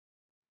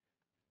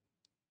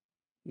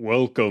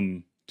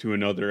Welcome to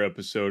another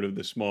episode of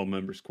the Small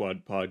Member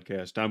Squad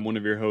podcast. I'm one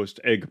of your hosts,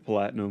 Egg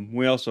Platinum.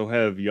 We also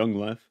have Young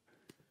Left.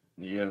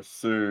 Yes,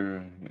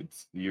 sir.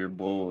 It's your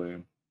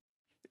boy.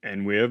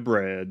 And we have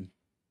Brad.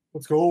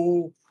 Let's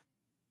go.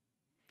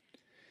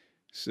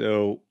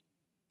 So,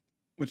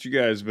 what you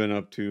guys been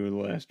up to the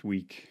last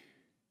week?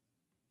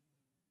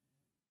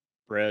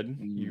 Brad,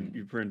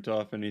 you print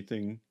off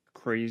anything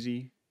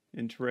crazy,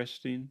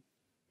 interesting?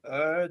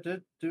 I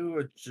did do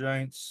a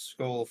giant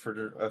skull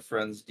for a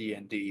friend's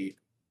D&D.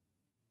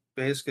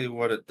 Basically,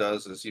 what it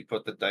does is you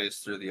put the dice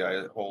through the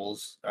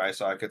eye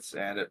sockets,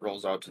 and it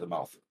rolls out to the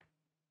mouth.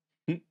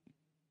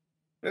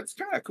 It's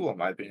kind of cool in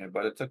my opinion,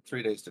 but it took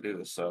 3 days to do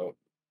this, so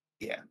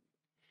yeah.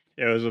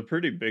 Yeah, it was a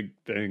pretty big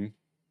thing.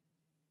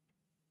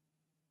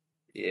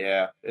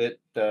 Yeah,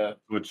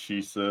 What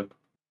she said.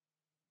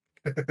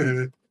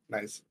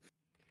 Nice.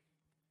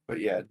 But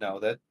yeah,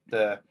 no,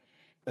 that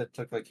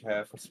took like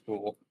half a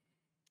spool,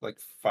 like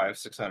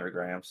 500-600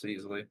 grams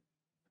easily.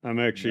 I'm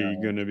actually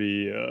going to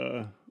be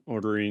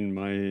ordering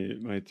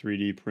my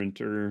 3D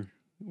printer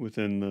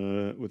within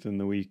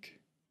the week.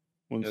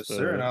 Yes,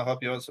 sir, and I'll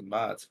help you out with some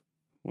mods.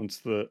 Once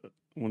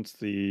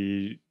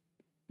the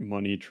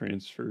money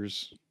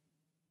transfers.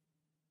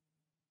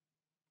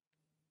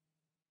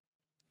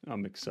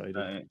 I'm excited.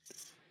 Nice.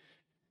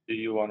 Do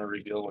you want to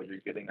reveal what you're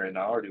getting right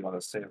now, or do you want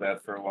to save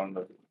that for one of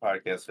the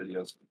podcast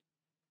videos?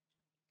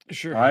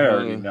 Sure. I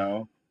already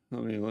know.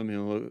 Let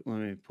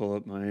me pull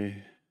up my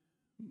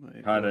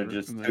kind of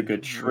just took a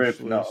trip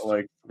not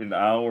like an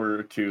hour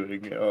or two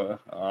ago.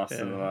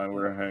 Austin and I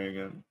were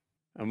hanging.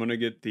 I'm gonna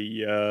get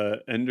the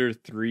Ender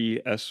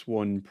 3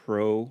 S1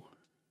 Pro.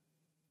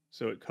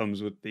 So it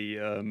comes with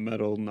the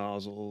metal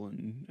nozzle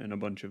and a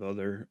bunch of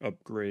other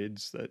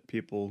upgrades that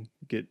people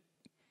get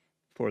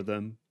for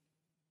them.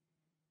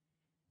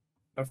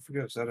 I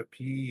forget, is that a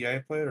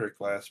PEI plate or a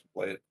glass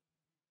plate?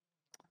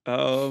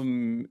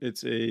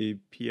 It's a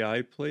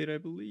PI plate, I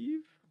believe.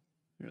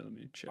 Here, let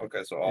me check.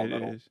 Okay, so all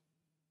metal.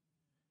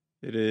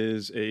 It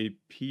is a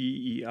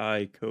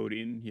PEI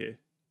coating, yeah.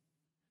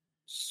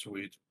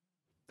 Sweet.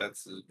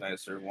 That's a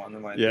nicer one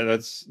than mine. Yeah,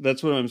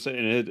 that's what I'm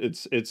saying.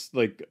 It's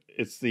like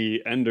it's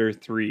the Ender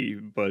 3,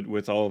 but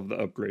with all of the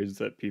upgrades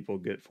that people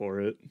get for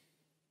it.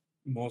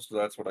 Most of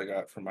that's what I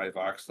got from my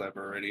Vox Lab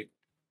already.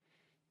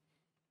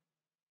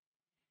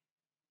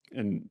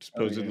 And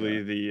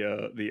supposedly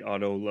the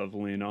auto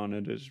leveling on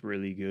it is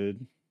really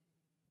good.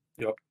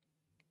 Yep,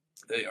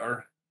 they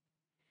are.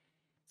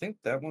 I think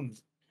that one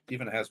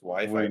even has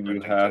Wi-Fi. When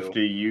you have to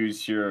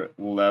use your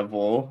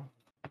level.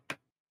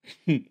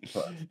 You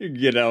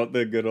get out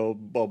the good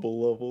old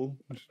bubble level.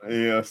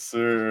 Yes,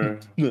 sir.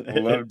 I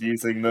loved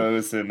using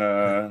those in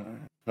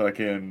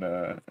fucking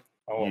the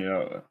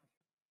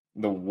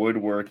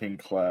woodworking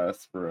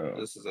class, bro.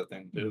 This is a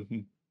thing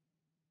too.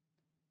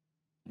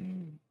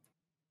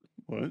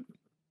 What?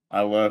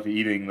 I love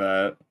eating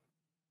that.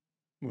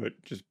 What?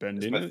 Just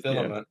bending it's my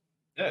filament.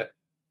 Yeah,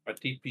 my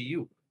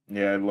TPU.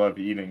 Yeah, I love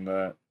eating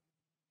that.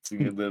 It's a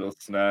good little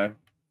snack.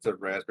 It's a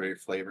raspberry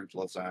flavored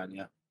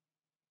lasagna.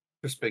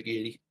 Or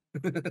spaghetti.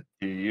 Dude,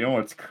 you know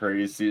what's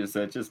crazy is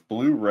that just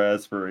blue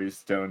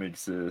raspberries don't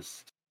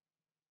exist.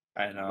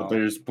 I know. But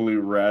there's blue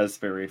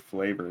raspberry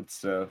flavored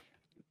stuff.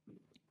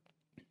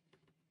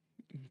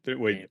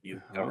 Wait,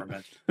 you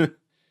government.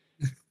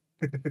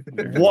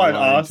 What,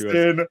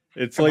 Austin?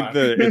 It's like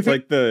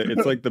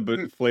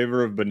the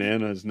flavor of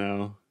bananas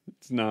now.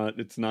 It's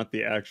not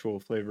the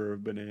actual flavor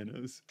of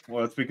bananas.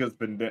 Well, it's because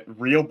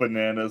real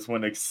bananas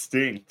went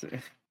extinct.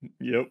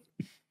 Yep.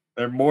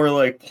 They're more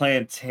like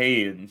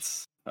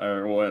plantains,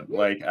 or what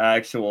like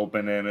actual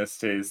bananas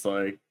taste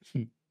like.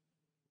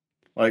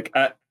 Like,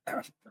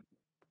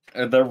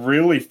 they're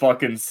really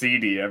fucking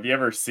seedy. Have you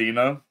ever seen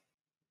them?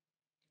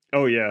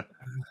 Oh yeah,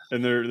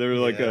 and they're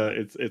like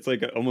it's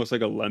like almost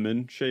like a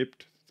lemon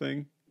shaped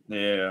thing.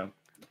 Yeah,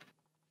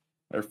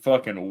 they're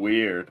fucking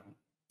weird.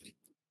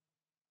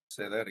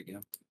 Say that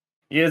again.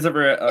 You guys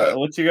ever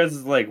what's you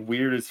guys' like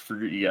weirdest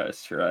fruit you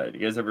guys tried? You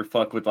guys ever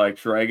fuck with like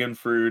dragon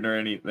fruit or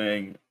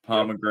anything?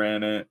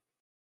 Pomegranate?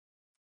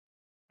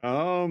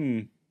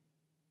 I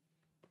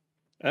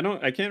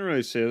can't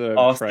really say that I've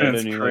Austin's tried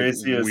any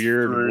craziest like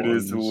weird fruit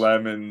ones. is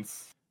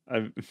lemons.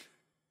 I've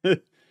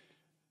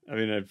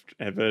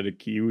had a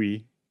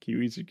kiwi.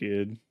 Kiwis are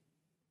good.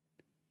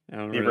 I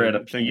don't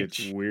really think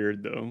it's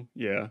weird though.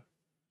 Yeah.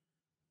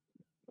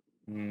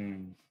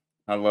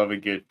 I love a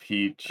good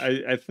peach.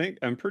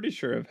 I'm pretty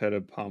sure I've had a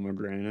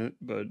pomegranate,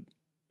 but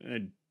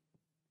I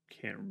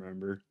can't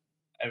remember.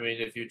 I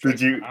mean, if you drink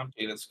pomegranate,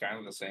 it's kind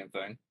of the same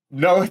thing.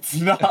 No, it's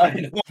not.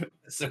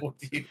 So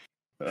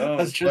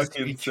don't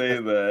fucking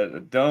say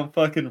that. Don't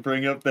fucking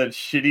bring up that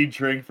shitty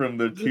drink from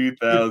the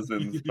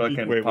 2000s.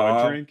 Fucking wait, Palm.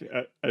 What drink?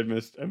 I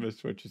missed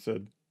what you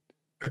said.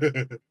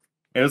 It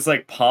was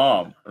like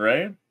Palm,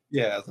 right?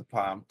 Yeah, it's a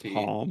Palm tea.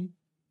 Palm?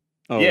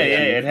 Oh, yeah.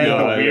 It had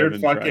the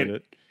weird fucking.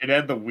 It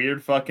had the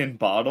weird fucking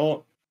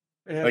bottle,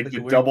 like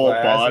the double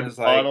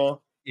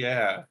bottle.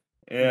 Yeah.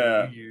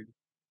 Weird.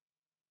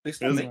 They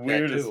still make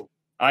that too.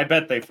 I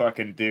bet they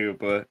fucking do,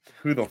 but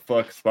who the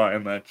fuck's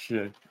buying that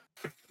shit?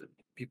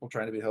 People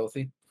trying to be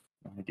healthy.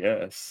 I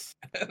guess.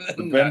 And But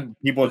then then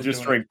people really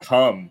just doing drink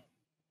cum.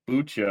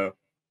 Bucho.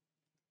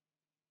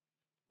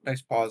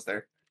 nice pause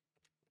there.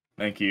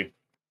 Thank you.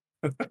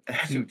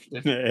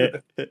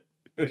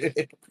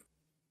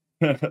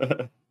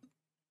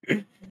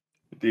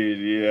 Dude,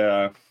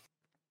 yeah.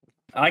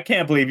 I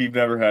can't believe you've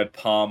never had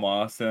palm,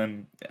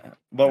 Austin.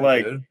 But I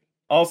like, did.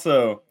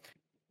 also,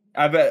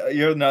 I bet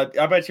you're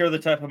the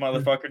type of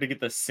motherfucker to get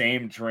the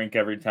same drink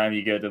every time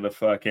you get to the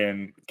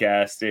fucking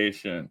gas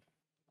station.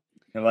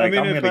 And like,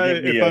 mean, I'm if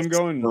gonna give me a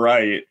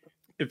Sprite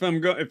if I'm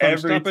every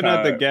stopping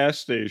at the time. gas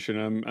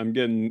station,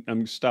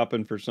 I'm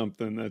stopping for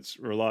something that's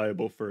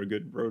reliable for a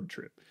good road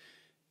trip.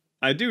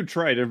 I do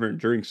try different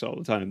drinks all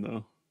the time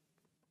though.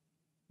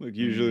 Like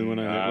usually when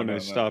I I don't know.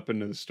 stop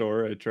into the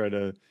store, I try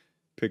to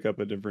pick up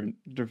a different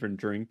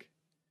drink,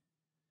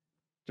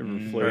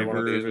 different Try one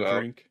of flavor these of a out.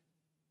 drink.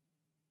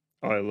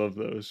 Oh, I love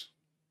those.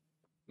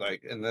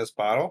 Like in this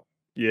bottle.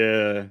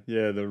 Yeah,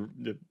 the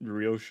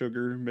real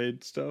sugar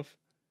made stuff.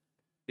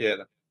 Yeah,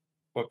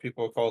 what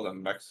people call the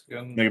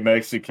Mexican Like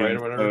Mexican Sprite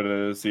or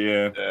whatever. sodas,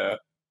 yeah. Yeah,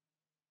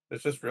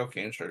 it's just real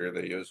cane sugar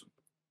they use.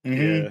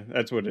 Yeah,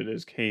 that's what it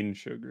is, cane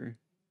sugar.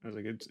 I was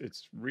like,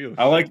 it's real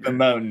I like the sugar.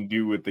 Mountain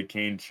Dew with the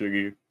cane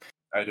sugar.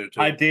 I do too.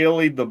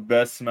 Ideally, the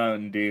best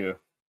Mountain Dew.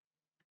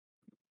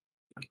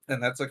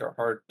 And that's like a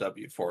hard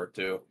W for it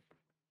too.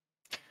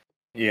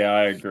 Yeah,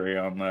 I agree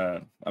on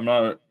that. I'm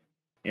not.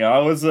 I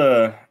was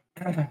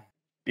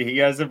do you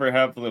guys ever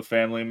have the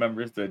family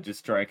members that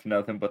just drank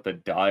nothing but the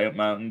diet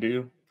Mountain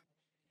Dew?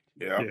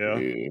 Yeah. Yeah.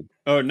 Dude.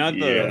 Oh, not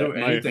Yeah. Do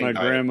the anything my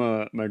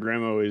diet.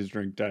 grandma always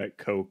drank Diet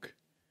Coke.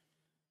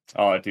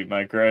 Oh, dude,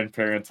 my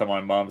grandparents on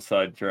my mom's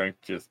side drank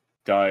just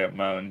diet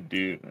Mountain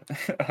Dew.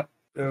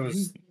 It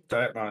was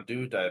Diet Mountain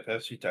Dew, Diet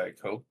Pepsi, Diet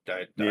Coke,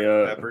 Diet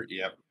Yeah. Pepper.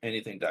 Yep,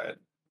 anything diet.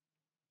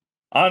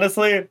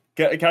 Honestly,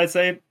 can I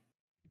say,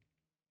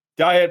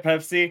 Diet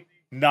Pepsi,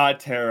 not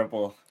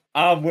terrible.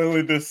 I'm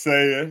willing to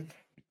say it.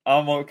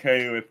 I'm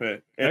okay with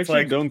it. I It's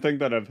actually like, don't think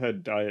that I've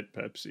had Diet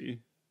Pepsi.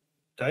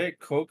 Diet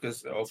Coke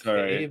is okay,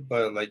 alright.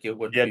 but like it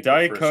would Yeah, be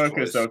Diet my first Coke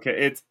is choice.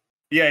 okay. It's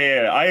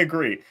yeah, I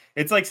agree.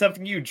 It's like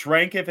something you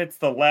drank if it's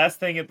the last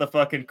thing at the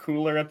fucking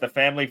cooler at the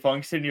family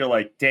function. You're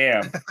like,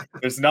 damn,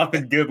 there's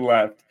nothing good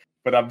left,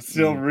 but I'm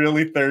still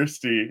really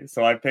thirsty,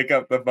 so I pick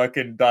up the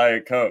fucking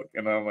Diet Coke,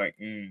 and I'm like,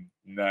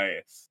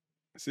 nice.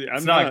 See,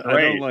 It's not I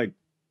don't great.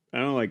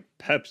 like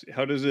Pepsi.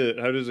 How does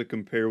it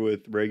compare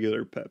with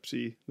regular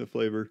Pepsi, the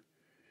flavor?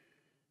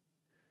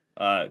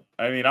 I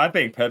mean, I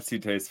think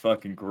Pepsi tastes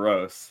fucking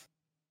gross.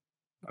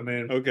 I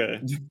mean,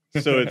 Okay.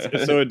 So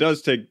it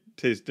does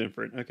taste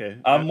different. Okay.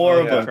 I'm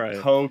more I'll of try a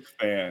it. Coke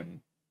fan.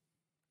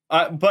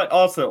 But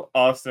also,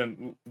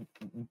 Austin,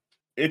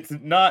 it's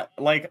not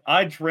like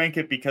I drank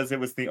it because it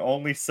was the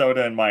only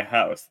soda in my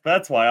house.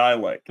 That's why I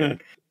like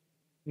it.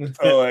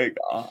 So, like,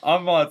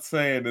 I'm not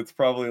saying it's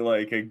probably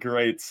like a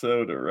great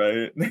soda,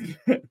 right?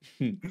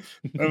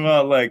 I'm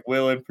not like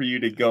willing for you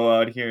to go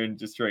out here and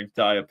just drink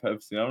Diet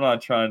Pepsi. I'm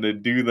not trying to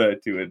do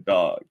that to a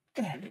dog.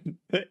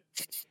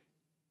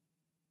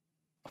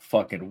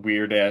 Fucking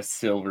weird ass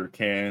silver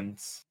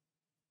cans.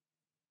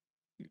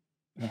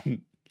 They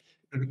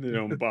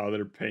don't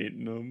bother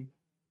painting them.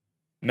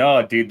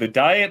 No, dude, the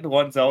diet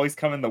ones always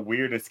come in the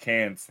weirdest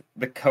cans.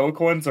 The Coke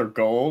ones are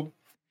gold.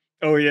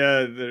 Oh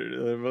yeah,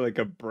 they're like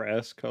a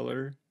brass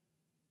color,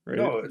 right?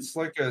 no, it's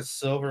like a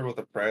silver with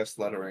a brass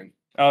lettering.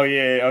 Oh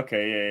yeah,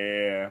 okay,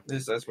 yeah. At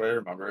least that's what I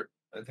remember.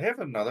 They have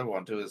another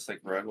one too. It's like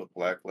red with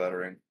black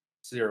lettering.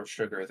 Zero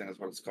sugar, I think is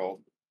what it's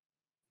called.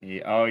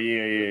 Yeah. Oh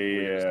yeah,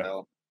 Weird as yeah.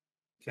 hell.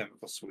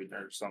 Chemical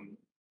sweetener or something.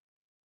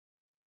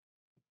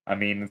 I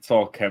mean, it's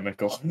all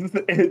chemical.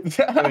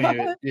 I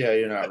mean, yeah,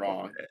 you're not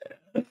wrong.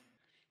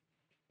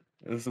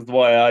 This is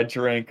why I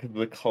drank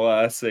the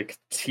classic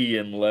tea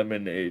and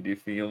lemonade. You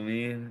feel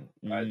me?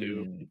 I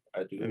do.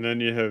 And then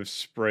you have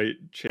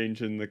Sprite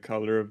changing the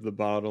color of the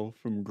bottle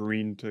from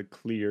green to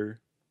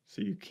clear,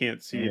 so you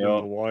can't see it in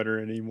the water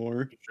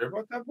anymore. You sure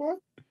about that, boy?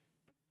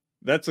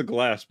 That's a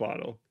glass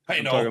bottle.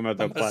 I'm talking about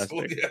the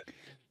plastic.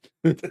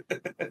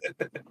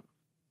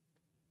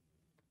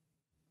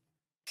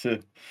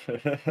 I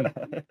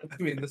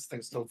mean, this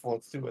thing still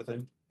floats too, I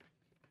think.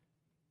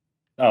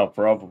 Oh,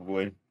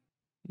 probably.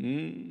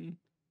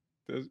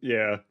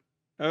 Yeah.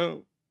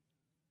 Oh.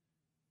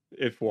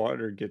 If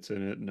water gets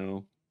in it,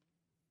 no.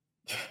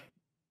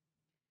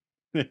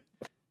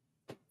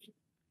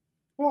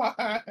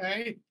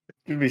 Why?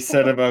 Could be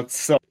said about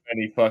so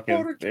many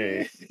fucking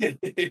things.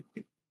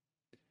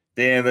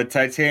 Damn, the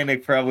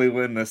Titanic probably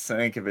wouldn't have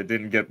sank if it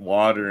didn't get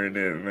water in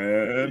it,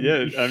 man.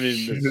 Yeah, I mean,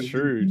 it's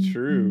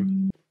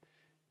true.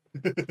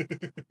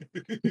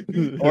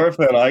 Or if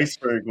that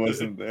iceberg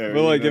wasn't there.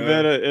 But like,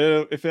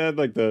 if it had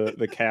like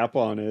the cap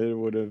on it,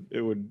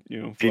 it would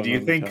Did you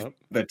think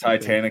the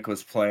Titanic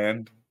was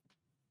planned?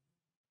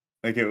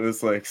 Like it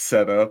was like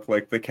set up,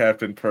 like the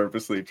captain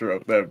purposely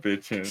drove that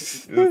bitch in.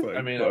 Like,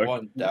 I mean, I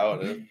wouldn't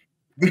doubt it.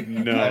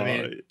 No, I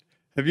mean,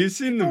 have you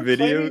seen the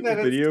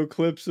video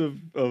clips of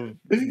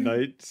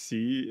night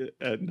sea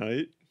at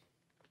night?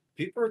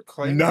 People are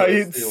claiming that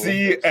it's Night the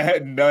sea Olympics.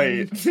 at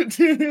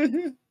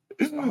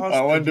night.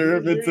 I wonder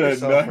if it's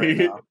at right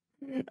night.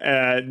 now.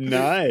 At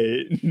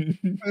night.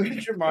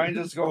 Did your mind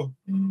just go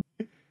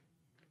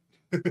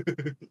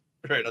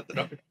right at the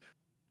door?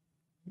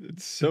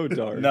 It's so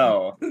dark.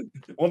 No.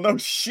 Well, no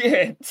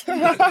shit.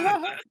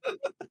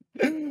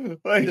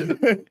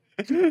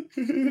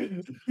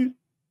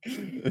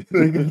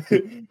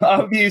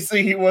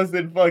 Obviously, he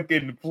wasn't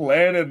fucking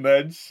planning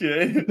that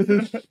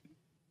shit.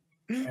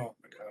 Oh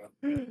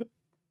my god.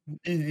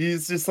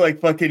 He's just like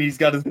fucking. He's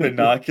got his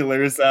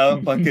binoculars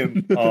out.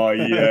 Fucking. Oh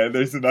yeah,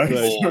 there's an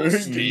iceberg during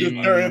the You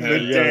got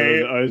an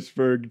day.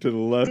 iceberg to the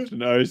left,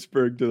 an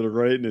iceberg to the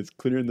right, and it's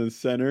clear in the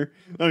center.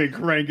 Let me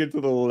crank it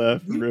to the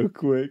left real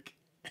quick.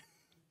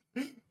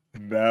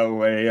 That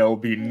way, it'll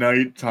be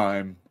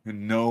nighttime,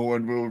 and no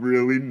one will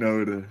really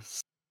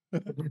notice.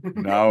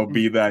 And I'll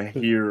be that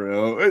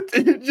hero.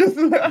 Just.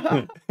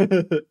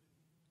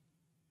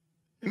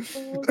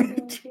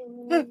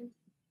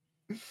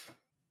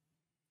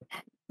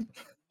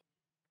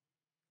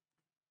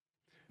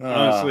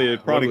 Honestly, it What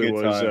a probably good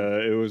was.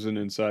 time. It was an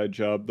inside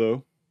job,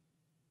 though.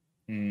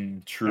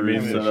 True. I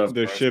mean, setup,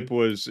 the right? ship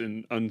was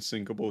an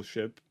unsinkable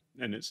ship,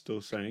 and it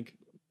still sank.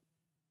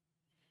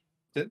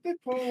 Didn't they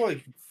pull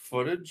like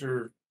footage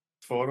or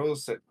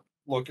photos that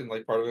looking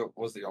like part of it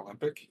was the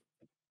Olympic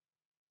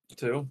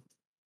too?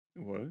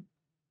 What?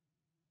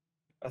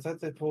 I thought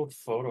they pulled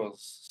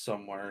photos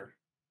somewhere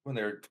when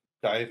they were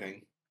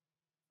diving.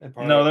 And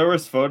part No, of it, there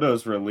was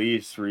photos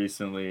released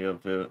recently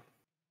of it.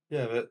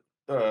 yeah, but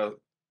of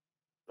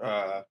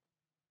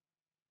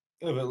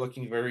it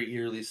looking very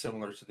eerily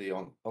similar to the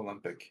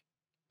Olympic.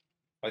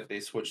 Like they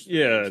switched the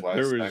Yeah, names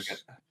last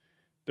second.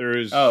 there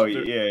is. Oh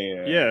there-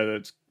 yeah. yeah.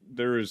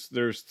 There's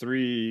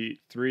three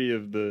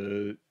of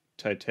the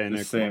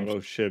Titanic same- model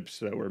ships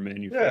that were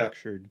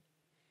manufactured.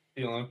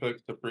 The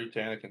Olympic, the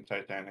Britannic, and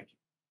Titanic.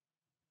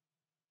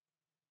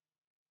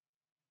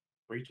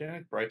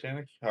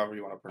 Britannic, however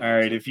you want to All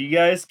pronounce right, it. if you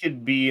guys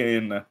could be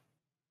in,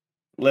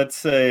 let's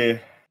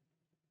say,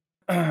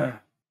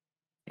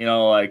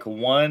 like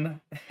one.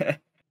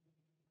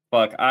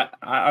 Fuck,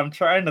 I'm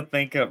trying to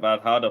think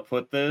about how to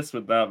put this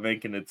without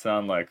making it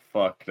sound like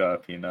fucked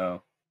up,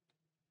 I'm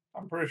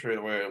pretty sure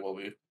the way it will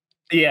be.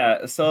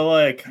 Yeah, so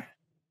like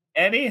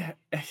any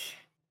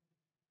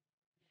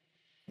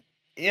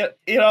you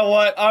know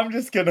what? I'm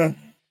just gonna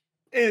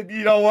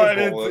you know what?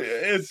 roll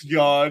It's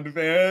gone,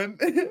 man.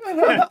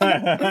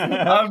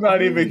 I'm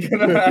not even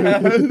gonna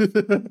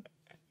ask.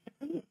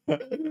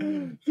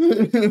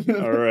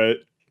 All right,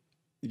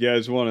 you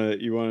guys want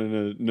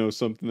to know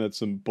something that's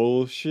some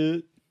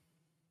bullshit?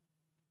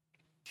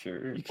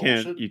 Sure. You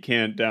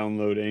can't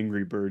download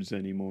Angry Birds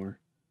anymore.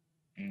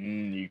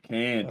 You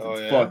can't. Oh,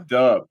 It's yeah? fucked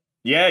up.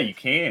 Yeah, you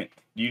can't.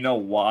 Do you know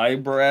why,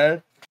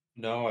 Brad?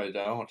 No, I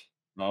don't.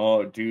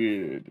 Oh,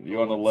 dude. You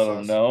want to Oh, let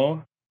them sus.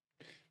 know?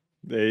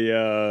 They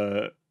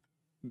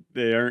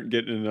aren't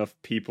getting enough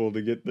people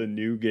to get the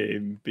new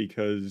game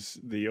because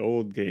the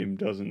old game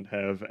doesn't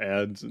have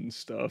ads and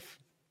stuff.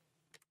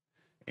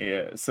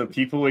 Yeah, so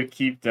people would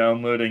keep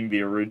downloading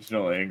the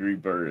original Angry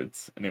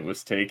Birds, and it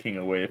was taking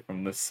away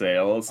from the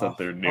sales of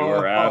their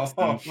newer apps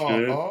and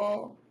shit.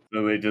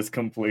 So they just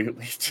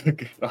completely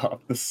took it off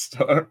the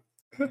store.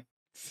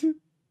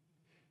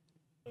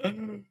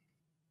 I'm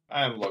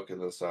looking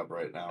this up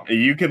right now.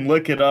 You can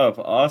look it up.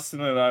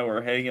 Austin and I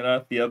were hanging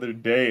out the other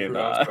day, and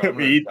I'm gonna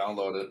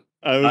download it.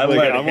 I was I like,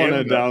 let I want to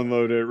him know.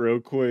 download it real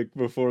quick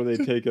before they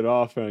take it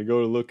off, and I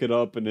go to look it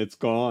up, and it's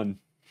gone.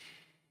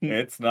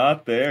 It's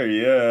not there,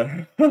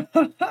 yeah.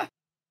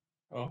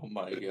 Oh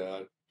my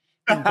god.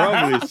 You can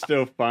probably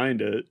still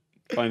find an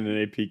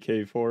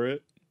APK for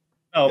it.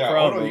 Oh, yeah,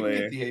 probably. you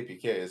can get the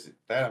APKs.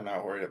 That I'm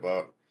not worried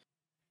about.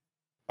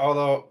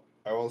 Although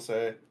I will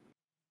say,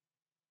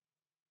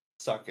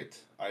 suck it,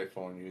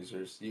 iPhone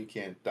users. You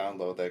can't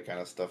download that kind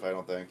of stuff. I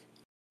don't think.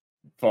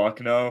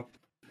 Fuck no.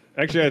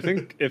 Actually, I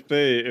think if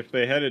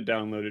they had it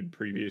downloaded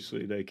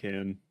previously, they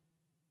can.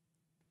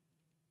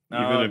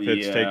 Even if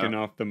it's taken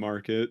off the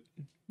market,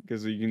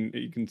 because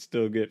you can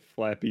still get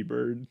Flappy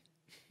Bird.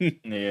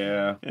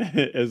 Yeah.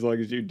 As long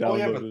as you Oh,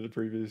 yeah, downloaded it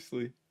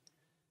previously.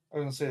 I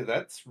was gonna say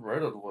that's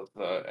riddled with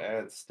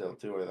ads still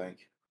too. I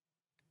think.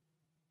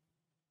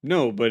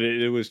 No, but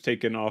it was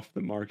taken off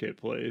the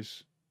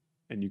marketplace,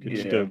 and you can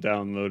still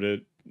download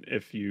it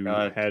if you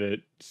had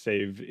it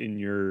saved in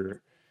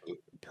your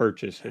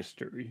purchase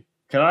history.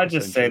 Can I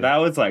just say that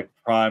was like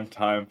prime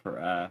time for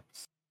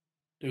apps?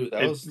 Dude,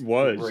 that It was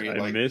was. great. I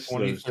Like missed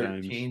those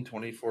 2013,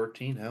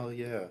 2014. Hell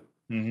yeah.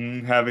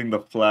 Having the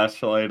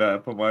flashlight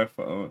app on my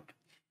phone.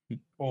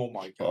 Oh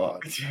my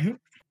god.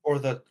 or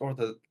the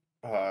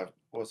what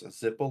was it,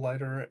 Zippo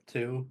lighter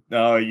too?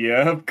 Oh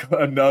yeah,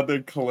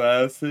 another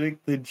classic.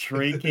 The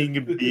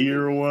drinking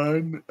beer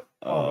one.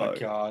 Oh my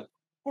god.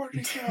 Where'd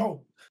he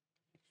go?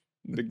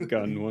 The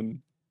gun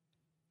one.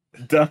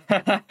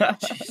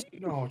 Jeez,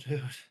 no,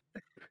 dude.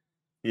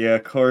 Yeah,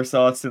 of course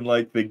Austin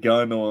liked the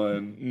gun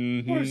one.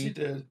 Of course he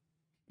did.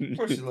 Of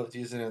course he loved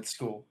using it at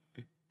school.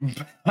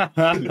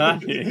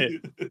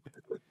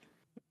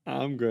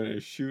 I'm gonna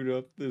shoot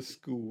up the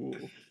school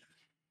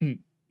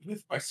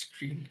With my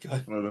screen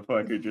gun.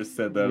 Motherfucker just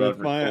said that with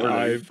on my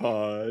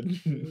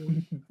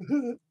recording.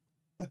 iPod.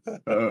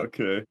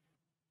 Okay.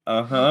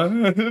 Uh-huh.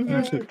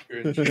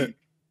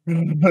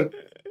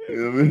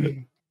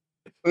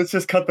 Let's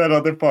just cut that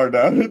other part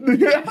out.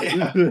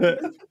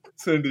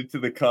 Send it to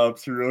the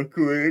cops real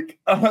quick.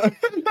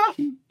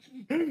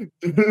 You're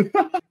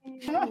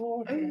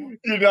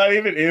not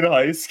even in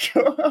high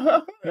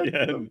school.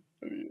 Yeah.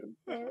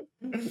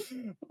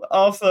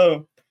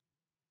 Also,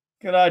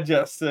 can I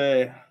just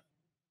say,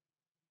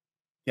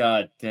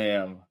 god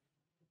damn,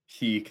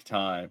 peak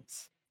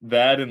times.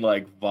 That and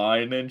like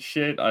Vine and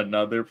shit,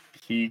 another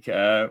peak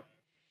app.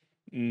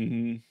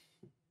 Mm-hmm.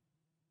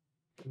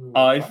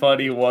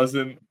 iFunny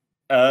wasn't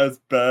as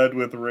bad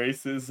with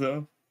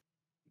racism.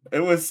 It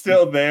was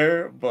still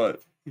there,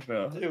 but you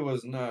know, It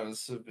was not as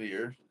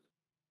severe.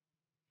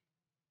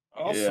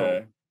 Also,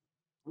 yeah.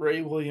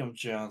 Ray William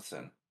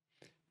Johnson,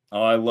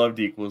 Oh, I loved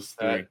Equals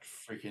 3. that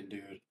freaking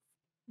dude.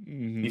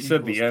 Mm-hmm. He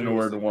said Equals the 3 was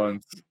N-word the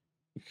once.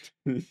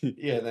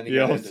 Yeah, then he He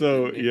got also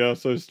ended, didn't he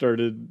also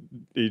started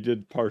he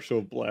did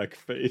partial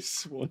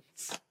blackface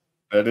once.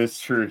 That is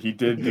true. He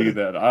did do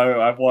that.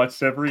 I've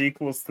watched every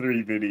Equals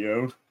 3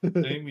 video. he?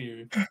 Same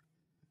here.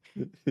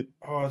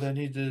 Oh, then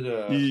he did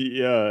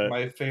Yeah,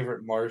 My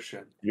Favorite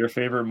Martian. Your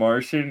favorite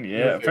Martian? Your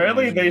Yeah. Favorite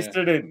Apparently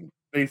Martian,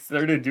 they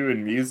started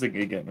doing music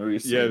again yeah,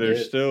 recently.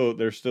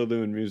 they're still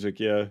doing music.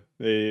 Yeah,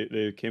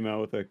 they came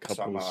out with a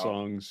couple of Somehow.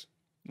 songs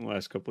in the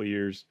last couple of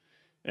years,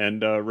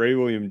 and Ray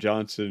William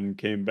Johnson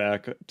came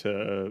back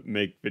to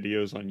make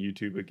videos on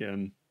YouTube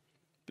again,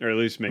 or at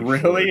least make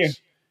Really?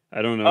 shorts.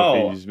 I don't know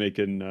Oh. if he's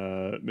making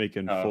Oh.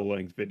 full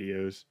length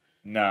videos.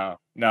 No.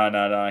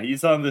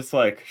 He's on this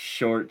like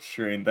short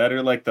stream that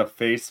are like the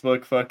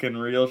Facebook fucking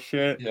real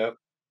shit. Yep,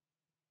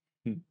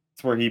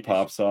 It's where he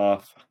pops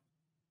off.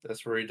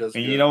 that's where he does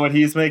And good. you know what?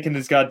 He's making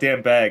his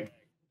goddamn bag.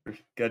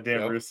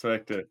 Goddamn Yep.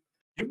 respect it.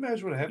 Can you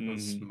imagine what happened when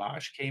Mhm.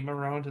 Smosh came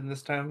around in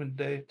this time and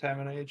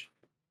age?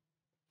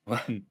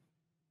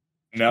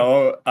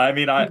 No, I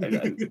mean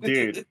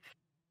dude.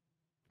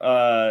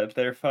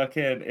 They're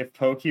fucking if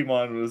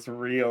Pokemon was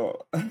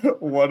real,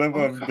 one of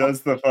them God.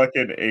 does the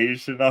fucking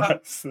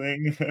Asianauts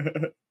thing.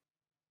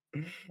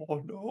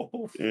 Oh no.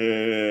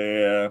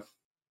 Yeah.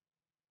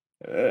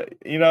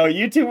 You know,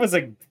 YouTube was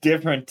a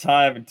different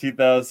time in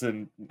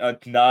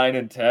 2009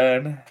 and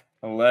 10,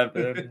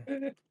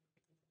 11.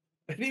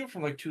 And even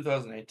from like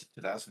 2008 to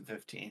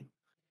 2015.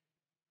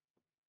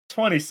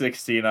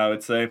 2016, I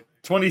would say.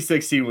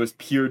 2016 was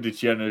pure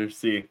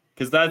degeneracy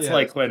because that's Yeah,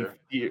 like that's when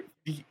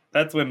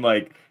that's when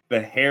like the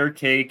hair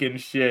cake and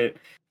shit.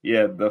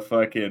 Yeah, the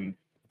fucking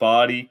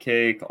body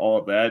cake,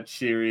 all that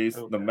series,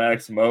 the Okay.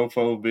 Max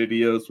Mofo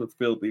videos with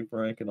Filthy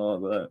Frank and all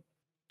that.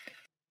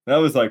 That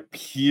was like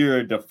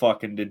pure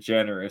fucking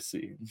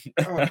degeneracy.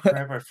 Oh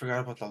crap, I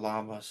forgot about the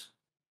llamas.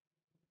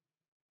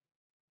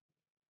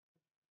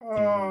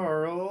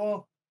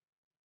 Carl.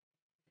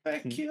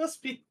 That kills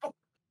people.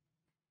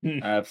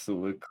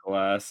 Absolute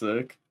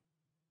classic.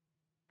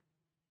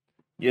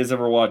 You guys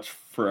ever watch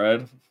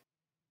Fred?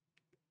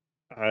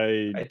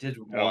 I did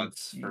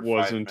once for 5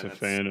 wasn't a minutes.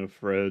 fan of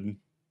Fred.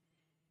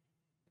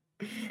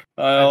 I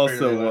barely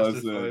also lasted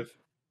wasn't. 5.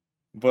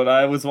 But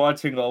I was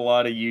watching a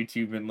lot of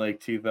YouTube in like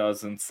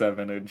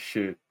 2007 and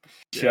shit.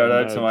 Yeah, Shout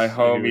out to my Mads, he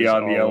homie was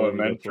on the all over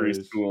the elementary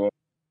place. school.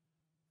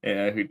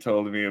 Yeah, who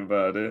told me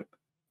about it.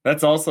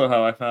 That's also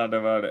how I found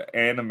about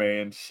anime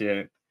and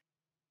shit.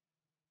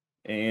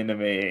 Anime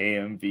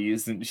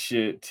AMVs and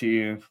shit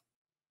too.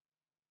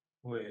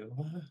 Wait,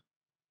 what?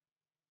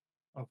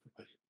 Oh,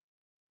 boy.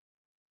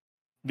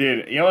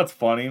 Dude, you know what's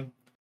funny?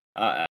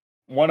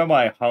 One of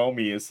my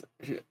homies,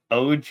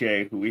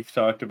 OJ, who we've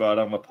talked about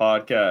on the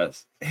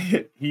podcast,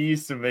 he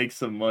used to make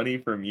some money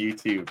from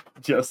YouTube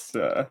just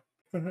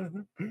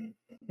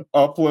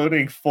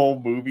uploading full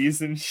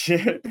movies and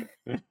shit.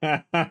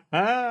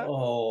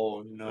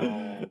 Oh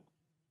no.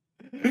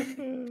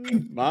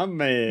 My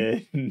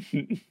man.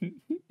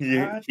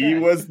 He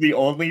was the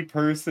only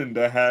person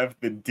to have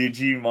the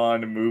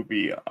Digimon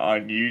movie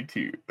on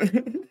YouTube.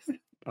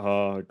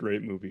 Oh,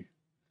 great movie.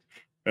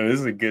 That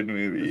is a good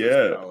movie, This is a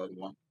yeah. solid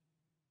one.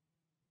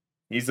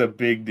 He's a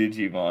big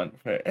Digimon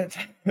fan.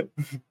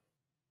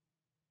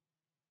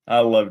 I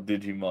love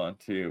Digimon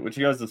too. Which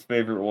you guys'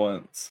 favorite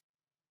ones?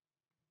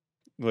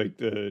 Like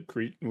the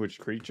which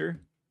creature?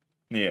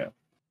 Yeah.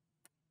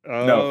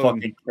 No,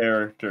 fucking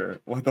character.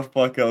 What the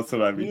fuck else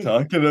would I be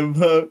talking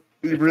about?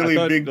 You really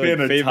I thought, big like,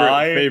 fan of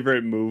Ty?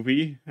 favorite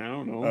movie? I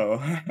don't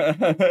know.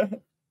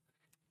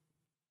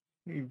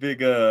 Oh.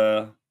 Big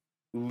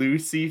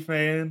Lucy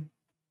fan?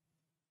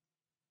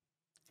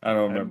 I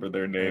don't remember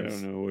their I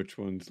names. don't know which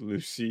one's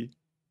Lucy.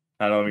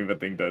 I don't even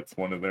think that's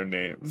one of their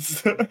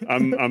names.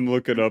 I'm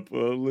looking up a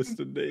list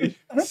of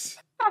names.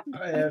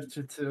 I have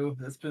to too.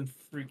 It's been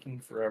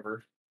freaking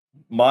forever.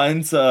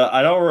 Mine's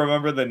I don't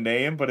remember the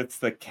name, but it's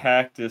the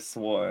cactus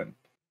one.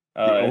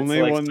 The It's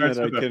only like one starts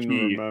that I with a can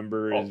P.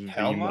 remember Oh, is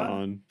Palmon?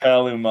 Vmon.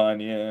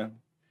 Palumon,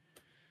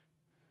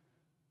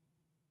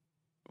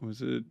 yeah.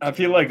 Was it? I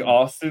feel like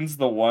Austin's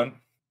the one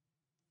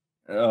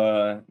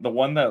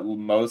that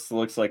most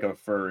looks like a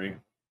furry.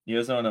 You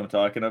guys know what I'm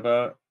talking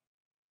about?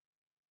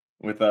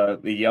 With the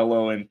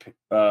yellow and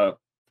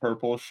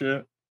purple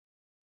shit.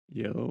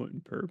 Yellow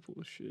and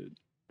purple shit.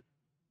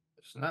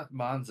 It's not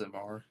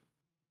Monzamor.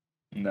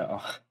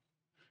 No.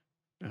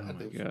 Oh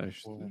my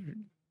gosh.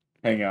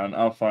 Hang on,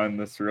 I'll find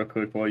this real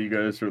quick while you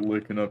guys are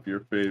looking up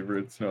your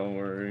favorites. Don't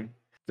worry.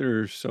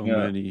 There are so Yeah.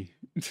 many.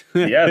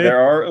 Yeah, there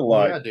are a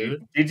lot. Yeah,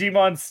 dude.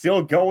 Digimon's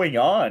still going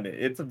on.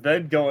 It's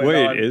been going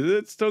Wait, on. is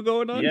it still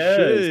going on? Yes,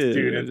 Shit,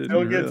 dude, I it didn't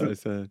still gets-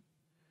 realize that.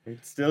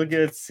 It still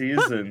gets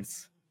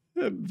seasons.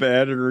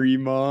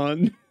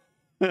 Batterymon.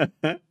 They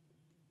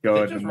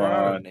Going just run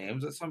out of on.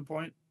 names at some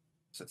point.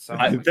 Does it sound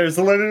like There's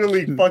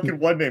literally fucking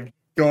one name.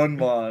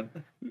 Gunmon.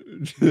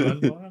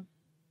 Gunmon?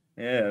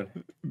 Yeah.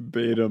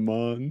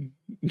 Betamon.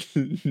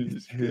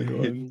 Just good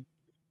one.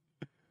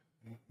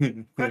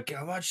 Quick,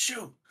 Gunmon,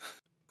 shoot!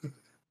 Where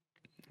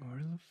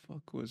the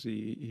fuck was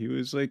he? He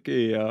was like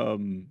a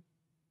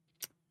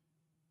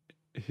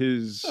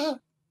his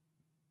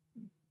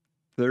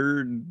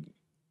third.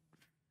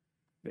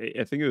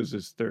 I think it was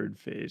his third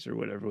phase or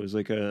whatever. It was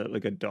like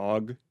a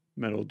dog,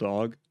 metal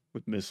dog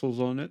with missiles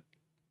on it.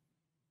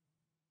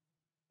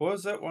 What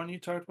was that one you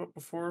talked about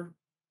before?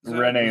 Is that-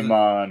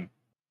 Renemon.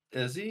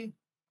 Is he?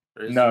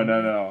 Or is No, he?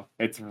 no, no.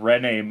 It's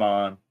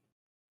Renemon.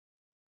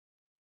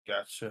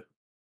 Gotcha.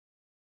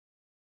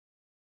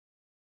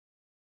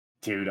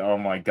 Dude, oh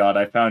my god,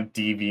 I found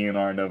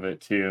DeviantArt of it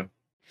too.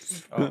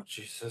 Oh,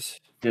 Jesus.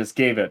 Just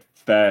gave it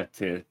fat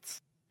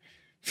tits.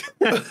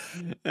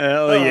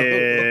 Hell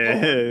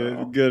yeah.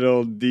 no. Good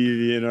old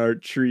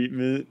DeviantArt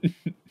treatment.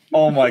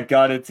 Oh my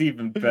god, it's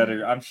even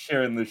better. I'm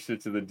sharing this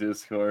shit to the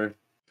Discord.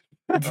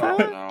 Oh,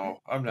 no.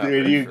 I'm not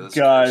Dude, ready you for this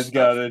guys stuff.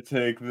 gotta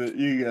take the.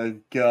 You guys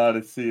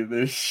gotta see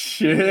this I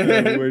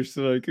shit. wish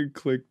that I could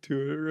click to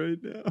it right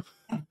now.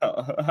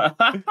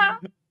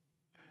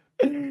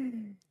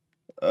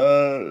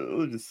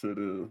 We'll just sort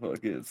of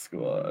fucking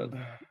squad.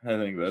 I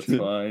think that's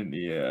fine.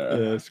 Yeah.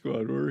 Yeah,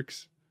 squad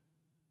works.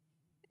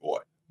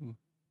 What?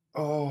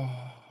 Oh.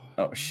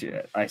 Oh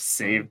shit! I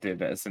saved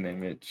it as an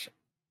image.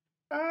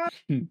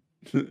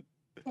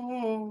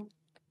 Oh.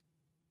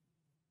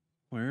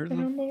 Where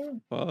the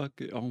fuck?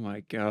 Oh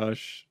my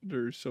gosh,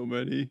 there's so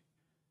many.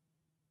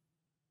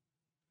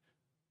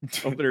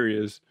 Oh, there he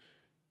is.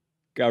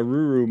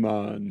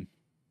 Garurumon.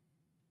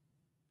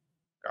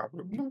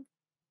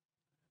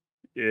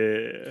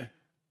 Yeah.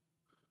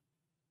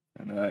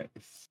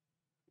 Nice.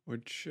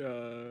 Which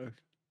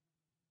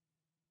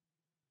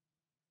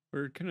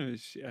where can I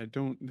see? I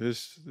don't.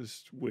 This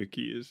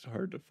wiki is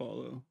hard to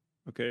follow.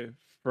 Okay,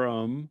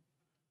 from.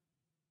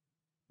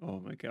 Oh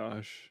my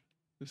gosh,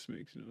 this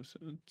makes no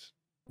sense.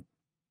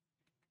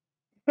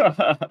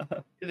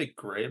 Is it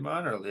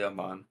Greymon or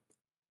Leomon?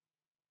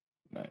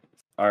 Nice.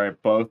 All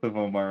right, both of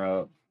them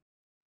are up.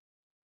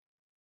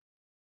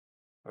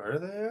 Where are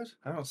they at?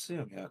 I don't see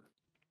them yet.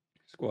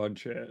 Squad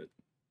chat.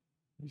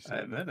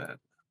 I'm in it.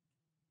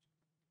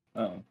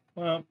 Oh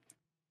well.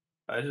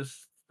 I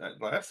just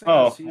last thing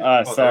Oh, I see.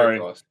 There it sorry.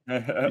 goes. You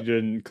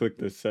didn't click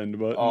the send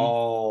button.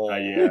 Oh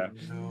yeah.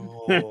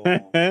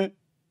 No.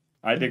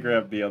 I had to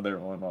grab the other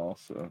one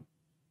also.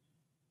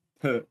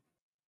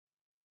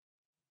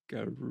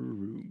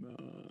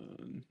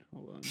 Garurumon.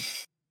 Hold on.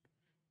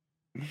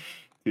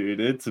 Dude,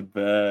 it's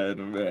bad,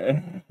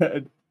 man.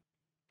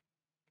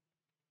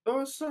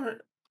 Those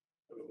aren't.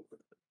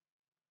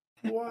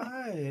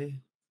 Why?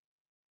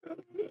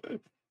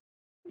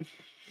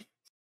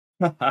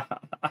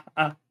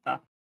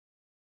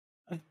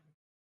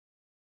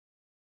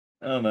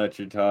 I don't know what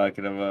you're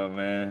talking about,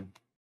 man.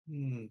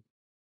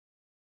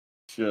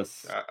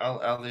 Just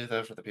I'll leave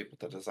that for the people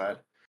to decide.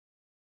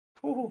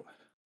 Ooh.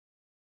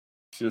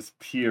 just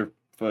pure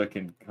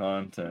fucking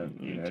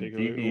content, you know. Take a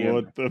look. DVM.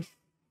 What the?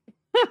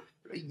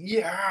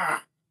 Yeah.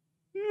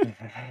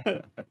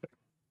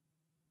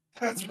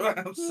 That's what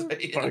I'm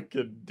saying.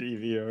 Fucking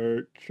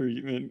DVR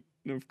treatment,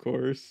 of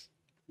course.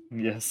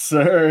 Yes,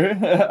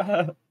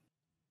 sir.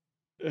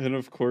 And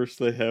of course,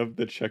 they have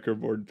the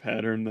checkerboard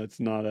pattern that's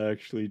not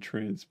actually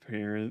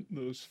transparent.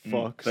 Those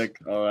fucks. The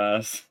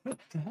class.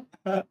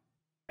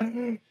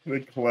 The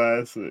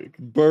classic.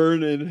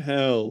 Burn in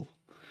hell.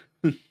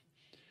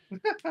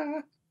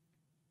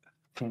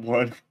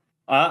 What?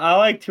 I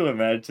like to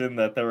imagine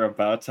that they're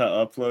about to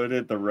upload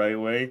it the right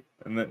way,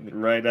 and then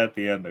right at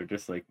the end they're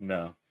just like,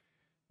 no.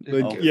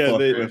 Like, Oh, yeah, fuck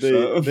they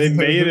yourself.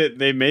 made it.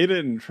 They made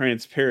it in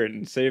transparent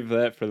and saved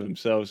that for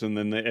themselves, and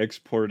then they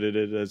exported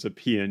it as a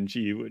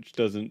PNG, which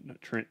doesn't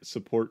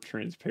support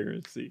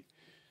transparency.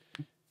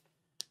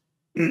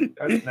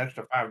 That's an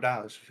extra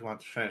 $5 if you want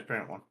the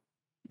transparent one.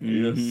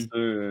 Yes,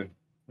 sir.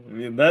 I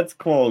mean, that's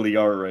quality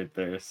art right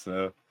there,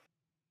 so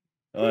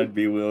I'd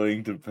be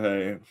willing to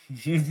pay.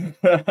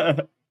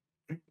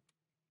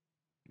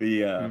 But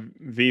yeah.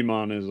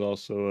 Vmon is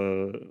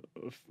also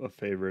a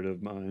favorite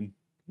of mine.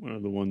 One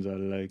of the ones I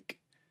like.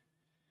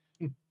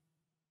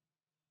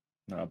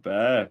 Not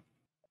bad.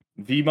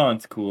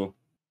 Vmon's cool.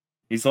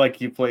 He's like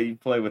you play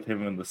with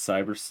him in the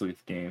Cyber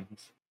Sleuth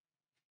games.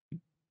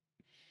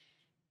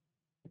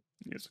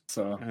 Yes.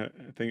 So I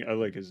think I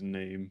like his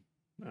name.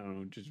 I don't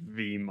know, just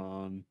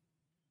Vmon.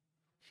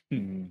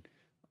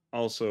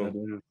 Also, that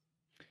is-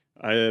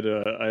 I had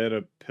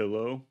a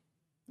pillow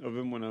of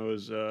him when I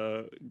was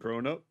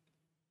growing up,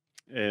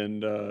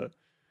 and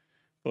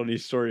funny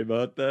story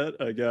about that.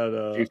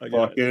 you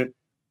fuck it.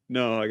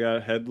 I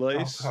got head Oh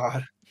lice,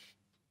 God.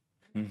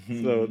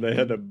 so they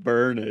had to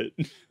burn it.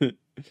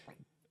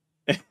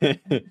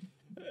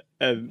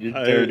 And Your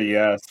I dirty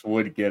ass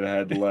would get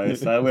head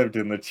lice. I lived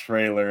in the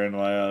trailer and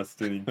my ass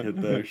didn't get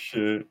that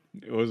shit.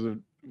 it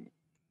wasn't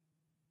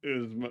it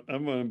was my,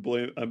 I'm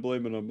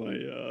blaming on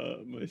my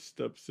my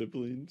step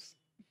siblings.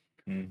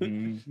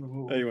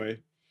 Anyway,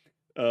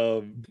 they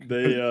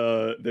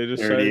Dirty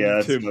decided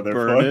ass to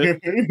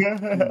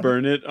motherfucker.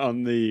 burn it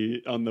on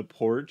the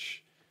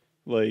porch,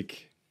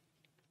 like,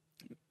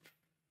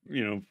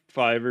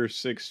 5 or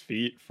 6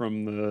 feet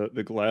from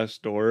the glass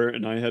door,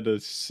 and I had to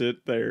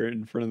sit there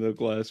in front of the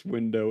glass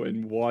window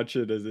and watch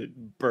it as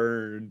it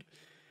burned.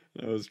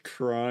 I was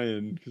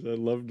crying because I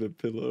loved the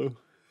pillow.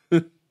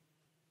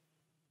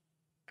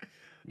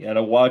 You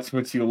gotta watch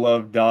what you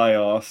love die,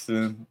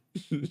 Austin.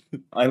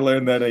 I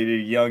learned that at a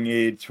young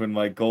age when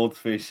my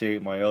goldfish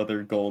ate my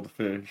other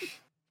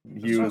goldfish.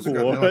 That sounds like a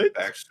villain What?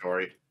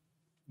 backstory.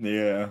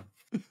 Yeah.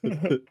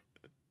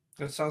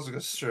 That sounds like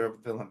a straight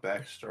up villain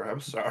backstory. I'm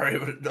sorry,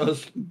 but it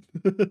does.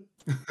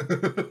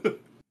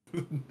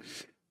 You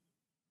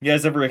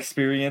guys ever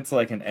experience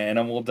like an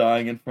animal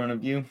dying in front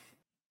of you?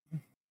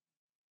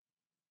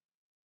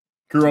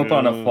 Grew up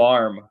on a Yeah.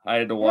 farm. I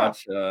had to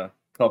watch a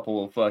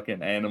couple of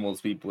fucking animals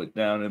be put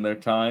down in their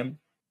time.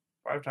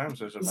 5 times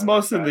there's a It's man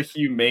most that in the died.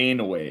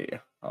 humane way.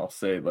 I'll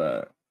say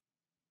that.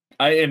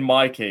 In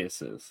my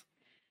cases.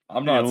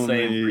 I'm The not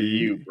saying for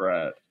you, only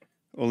Brett.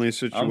 only I'm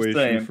situation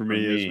saying for for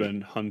me has me.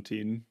 been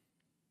hunting.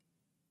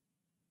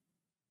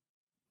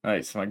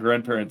 Nice. My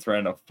grandparents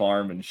ran a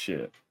farm and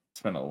shit.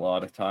 Spent a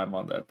lot of time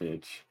on that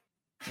bitch.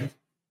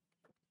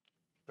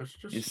 Let's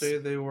just Yes. say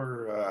they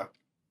weren't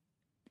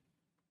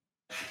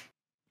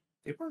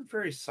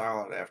very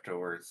solid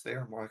afterwards. They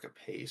were more like a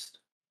paste.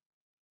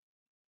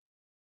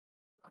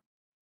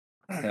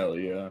 Hell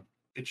yeah.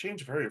 They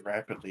change very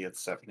rapidly at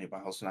 70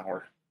 miles an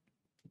hour.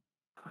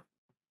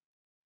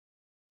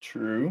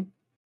 True.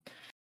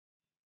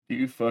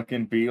 You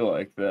fucking be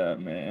like that,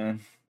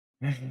 man.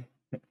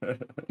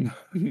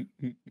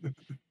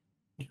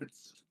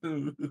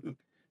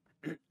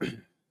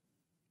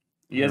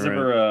 You guys Alright.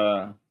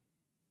 ever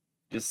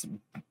just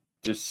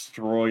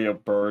destroy a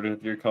bird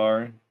with your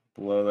car?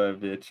 Blow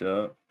that bitch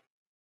up?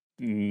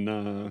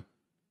 Nah.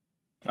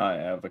 I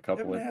have a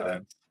couple Haven't of had that.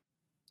 times.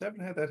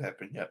 Haven't had that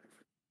happen yet.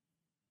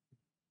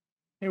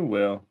 It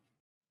will.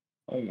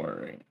 Don't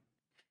worry.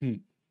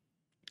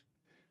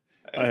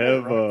 I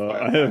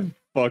have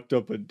fucked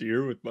up a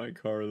deer with my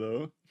car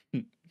though.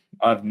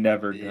 I've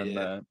never done Yeah.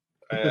 that.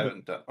 I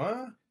haven't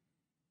done.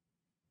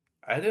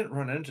 I didn't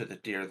run into the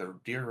deer. The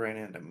deer ran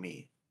into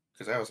me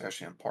because I was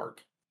actually in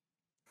park.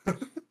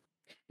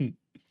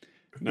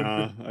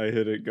 Nah, I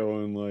hit it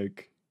going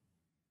like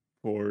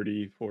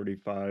 40,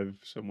 45,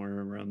 somewhere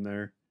around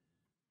there.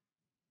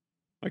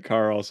 My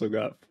car also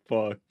got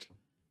fucked.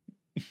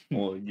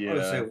 Well, I would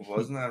say, yeah.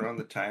 wasn't that around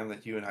the time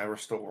that you and I were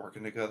still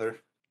working together?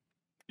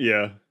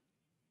 Yeah.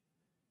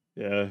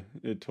 Yeah,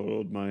 it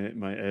totaled my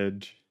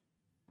edge.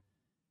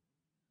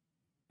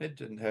 It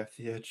didn't have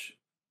the edge.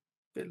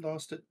 It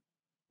lost it.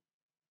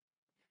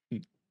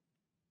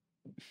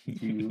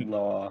 You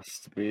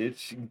lost,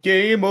 bitch.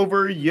 Game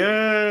over,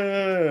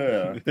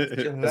 yeah!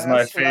 As my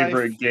Last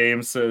favorite life.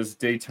 game says,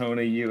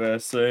 Daytona,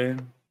 USA.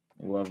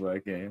 Love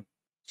that game.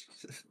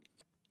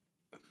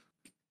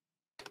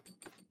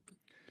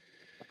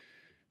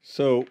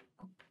 So,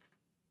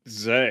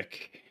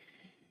 Zach,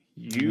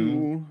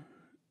 you,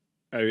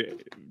 I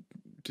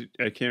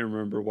can't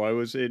remember, why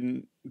was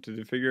Aiden? Did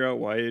they figure out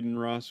why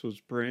Aiden Ross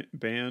was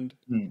banned?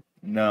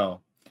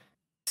 No.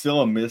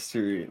 Still a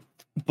mystery.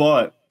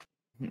 But,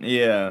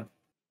 yeah.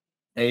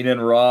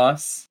 Aiden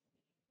Ross,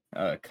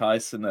 Kai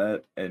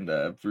Cenat, and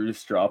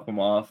Bruce Drop 'em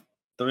Off.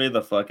 3 of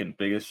the fucking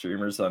biggest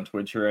streamers on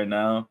Twitch right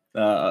now.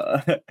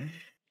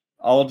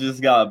 All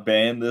just got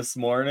banned this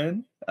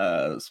morning.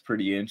 It was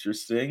pretty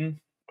interesting.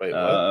 Wait,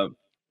 what?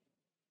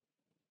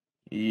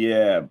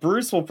 Yeah,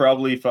 Bruce will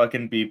probably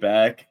fucking be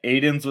back.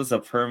 Aiden's was a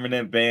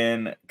permanent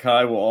ban.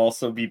 Kai will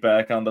also be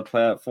back on the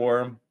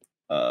platform.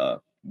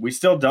 We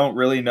still don't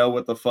really know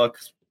what the fuck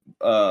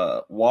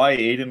why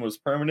Aiden was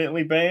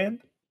permanently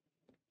banned.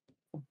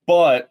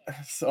 But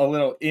a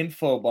little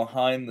info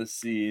behind the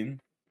scene,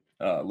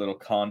 a little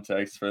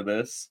context for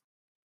this.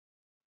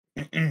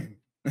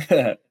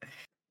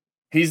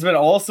 He's been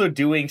also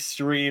doing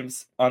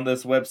streams on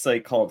this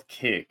website called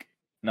Kick.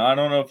 Now, I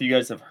don't know if you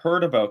guys have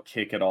heard about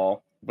Kick at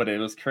all, but it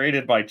was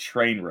created by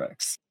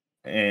Trainwrecks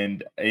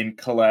and in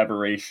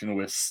collaboration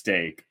with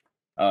Stake,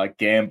 a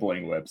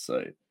gambling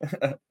website.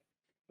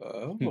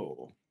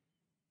 Oh.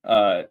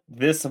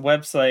 This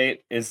website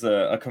is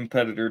a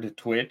competitor to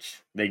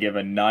Twitch. They give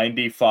a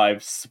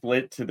 95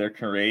 split to their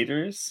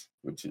creators,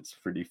 which is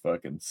pretty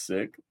fucking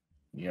sick.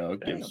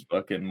 gives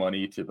fucking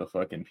money to the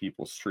fucking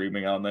people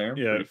streaming on there.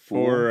 Yeah, Pretty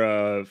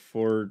cool.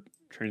 for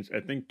I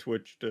think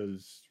Twitch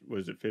does,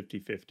 was it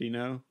 50/50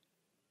 now?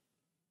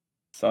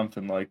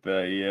 Something like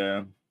that,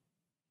 yeah.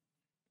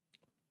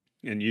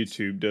 And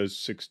YouTube does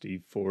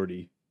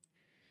 60/40.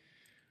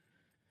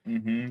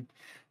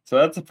 So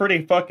that's a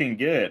pretty fucking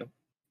good.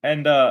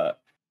 And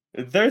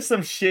there's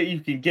some shit you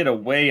can get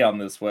away on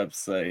this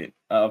website.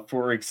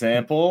 For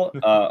example,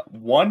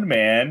 one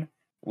man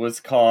was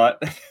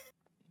caught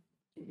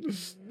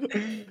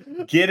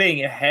getting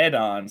head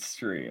on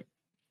stream.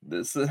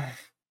 This is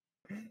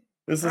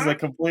a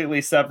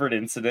completely separate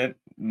incident,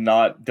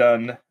 not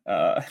done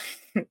by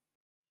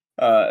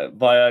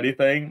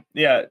anything.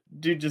 Yeah,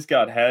 dude just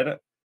got head.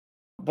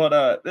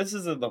 But this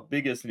isn't the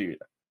biggest news.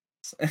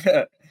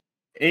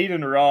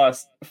 Aiden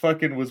Ross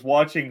fucking was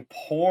watching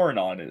porn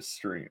on his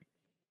stream.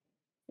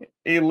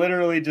 He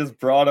literally just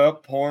brought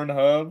up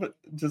Pornhub,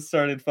 just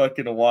started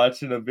fucking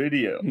watching a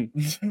video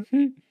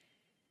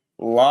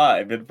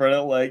live in front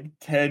of like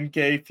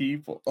 10K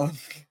people.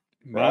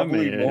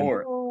 Probably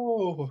more.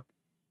 Oh.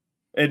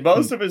 And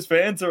most of his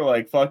fans are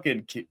like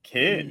fucking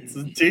kids.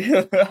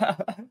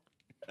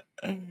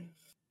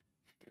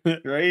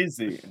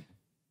 Crazy.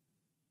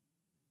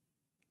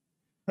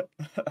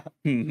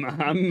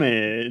 My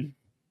man.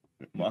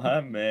 My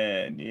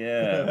man,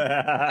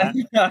 yeah.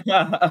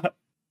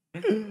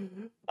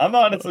 I'm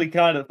honestly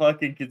kind of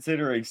fucking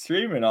considering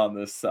streaming on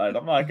this site.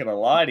 I'm not gonna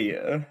lie to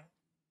you.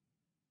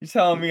 You're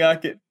telling me I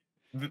could...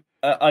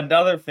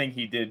 another thing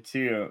he did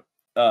too,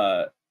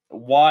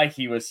 why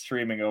he was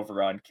streaming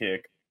over on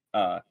Kick,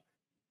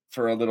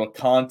 for a little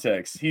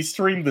context, he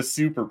streamed the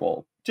Super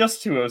Bowl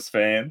just to his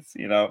fans,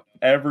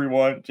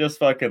 everyone, just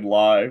fucking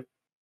live.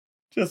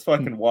 Just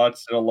fucking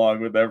watched it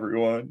along with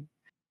everyone.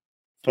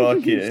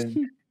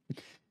 Fucking...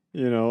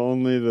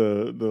 only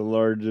the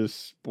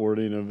largest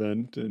sporting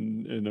event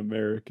in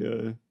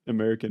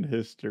American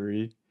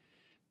history.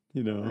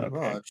 Pretty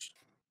much.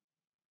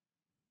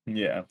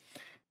 Yeah.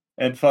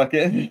 And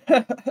fucking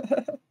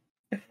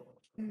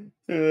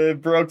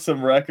it broke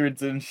some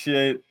records and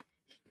shit.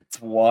 It's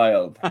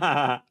wild.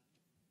 I'm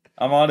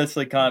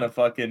honestly kind of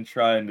fucking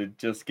trying to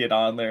just get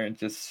on there and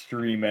just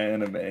stream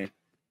anime.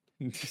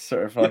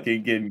 Start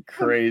fucking getting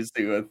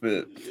crazy with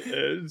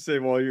it. Say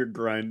while you're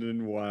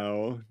grinding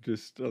WoW,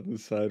 just on the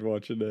side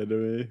watching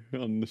anime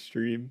on the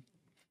stream.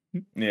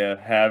 Yeah,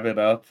 have it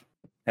up.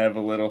 Have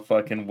a little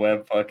fucking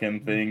web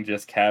fucking thing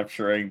just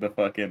capturing the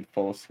fucking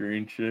full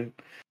screen shit.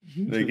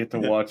 They get to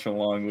watch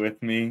along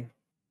with me.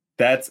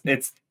 It's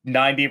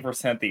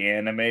 90% the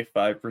anime,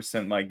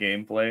 5% my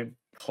gameplay.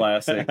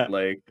 Classic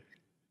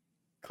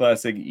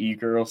classic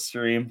e-girl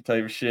stream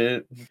type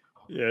shit.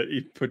 Yeah,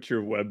 you put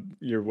your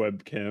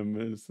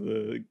webcam as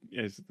the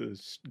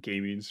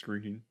gaming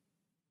screen,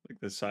 like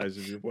the size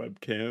of your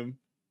webcam.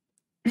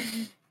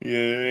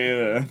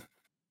 Yeah.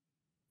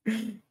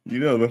 You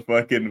know the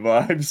fucking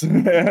vibes,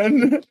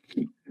 man.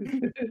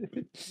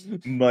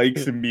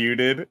 Mike's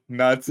muted,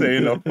 not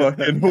saying a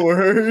fucking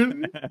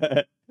word.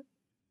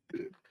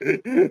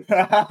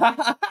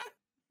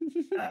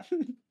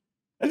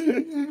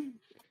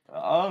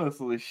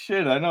 Honestly,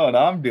 shit, I know what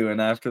I'm doing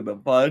after the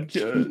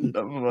podcast.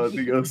 I'm about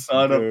to go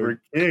sign up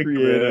for Kick,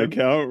 create man.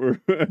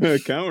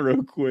 account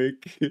real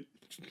quick.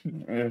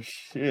 Oh,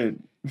 shit.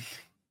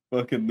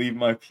 Fucking leave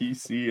my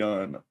PC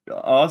on.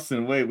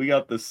 Austin, wait, we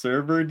got the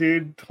server,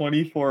 dude.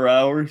 24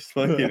 hours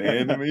fucking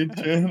anime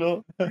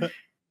channel.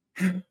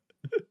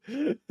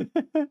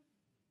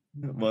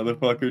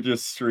 Motherfucker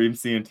just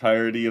streams the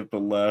entirety of The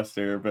Last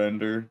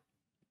Airbender.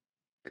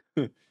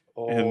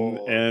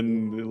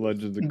 And the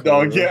Legends of Korra.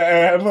 Dog,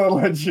 yeah, and the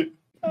Legend.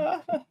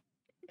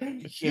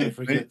 You can't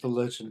forget the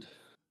Legend.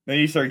 Then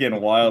you start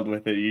getting wild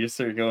with it. You just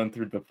start going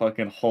through the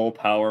fucking whole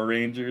Power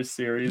Rangers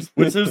series,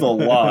 which there's a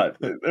lot.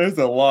 There's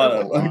a lot.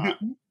 There's a lot.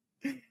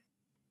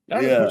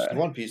 Not as much as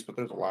One Piece, but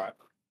there's a lot.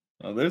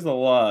 Oh, there's a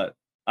lot.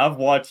 I've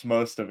watched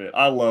most of it.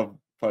 I love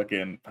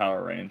fucking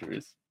Power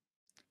Rangers.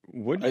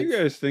 What do you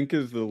guys think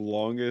is the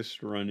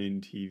longest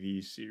running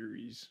TV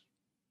series?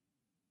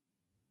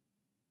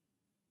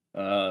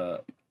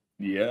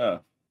 Yeah.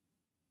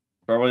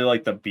 Probably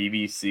like the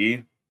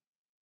BBC.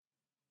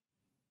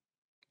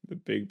 The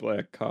Big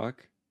Black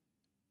Cock?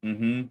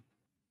 Mm-hmm.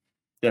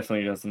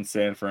 Definitely doesn't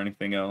stand for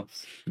anything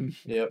else.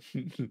 Yep.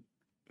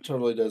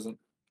 Totally doesn't.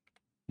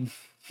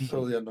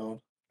 Totally unknown.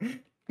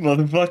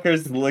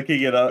 Motherfuckers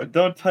looking it up.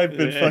 Don't type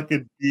in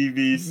fucking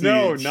BBC.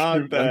 No,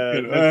 not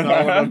that. That's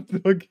not what I'm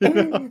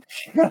looking up.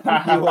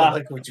 You won't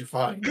like what you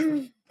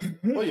find.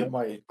 Well, you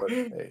might, but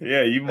hey.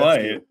 Yeah, you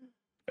might.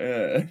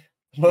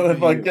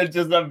 Motherfucker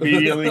just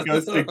immediately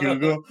goes to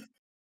Google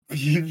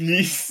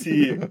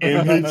BBC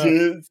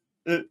images.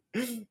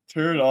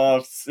 Turn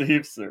off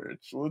safe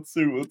search. Let's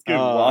see what's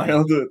getting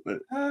wild with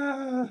it.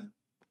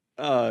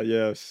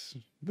 Yes.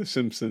 The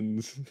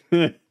Simpsons.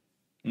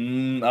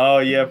 Oh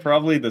yeah,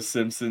 probably The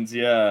Simpsons,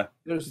 yeah.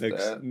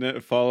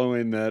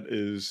 Following that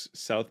is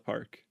South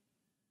Park.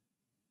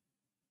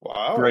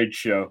 Wow. Great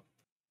show.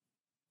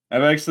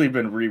 I've actually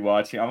been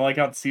rewatching. I'm like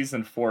on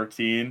season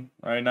 14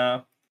 right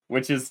now,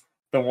 which is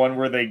the one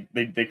where they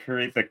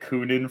create the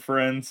Kunin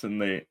friends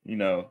and they,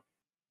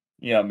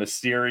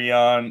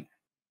 Mysterion,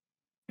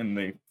 and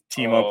they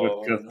team up with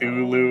Oh,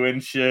 Cthulhu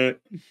and shit.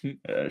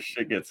 Mm-hmm.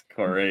 Shit gets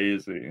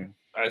crazy.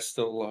 I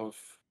still love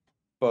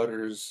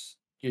Butters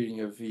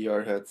getting a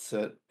VR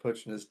headset,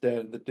 punching his dad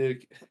in the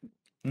dick.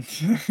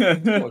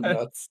 Going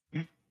nuts.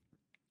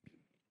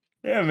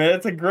 Yeah, man,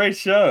 it's a great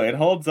show. It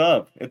holds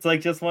up. It's like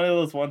just one of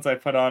those ones I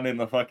put on in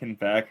the fucking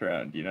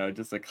background,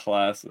 just a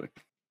classic.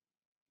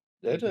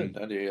 I didn't.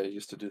 I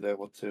used to do that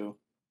one too.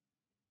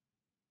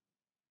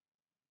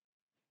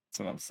 That's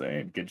what I'm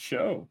saying. Good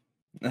show.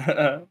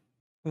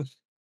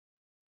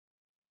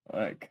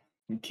 Like,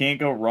 you can't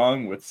go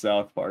wrong with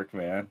South Park,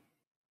 man.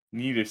 You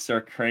need to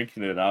start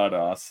cranking it out,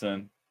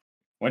 Austin.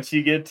 Once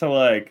you get to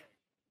like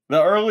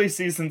the early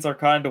seasons are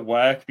kind of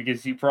whack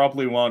because you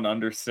probably won't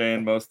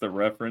understand most of the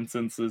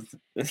references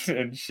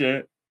and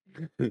shit.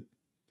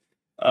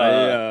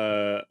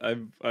 I've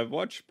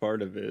watched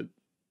part of it.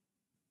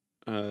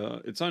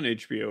 It's on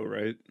HBO,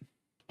 right?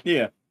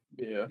 Yeah.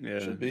 Yeah, Yeah,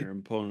 should be. here,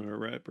 I'm pulling a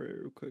rap right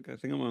real quick. I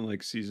think I'm on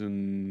like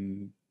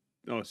season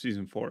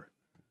 4.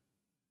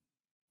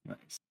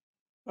 Nice.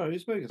 Oh,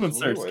 he's making It some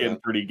starts leeway getting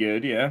then. pretty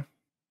good, yeah.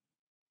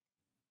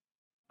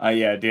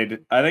 Yeah,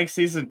 dude. I think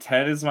season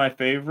 10 is my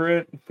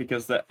favorite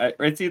because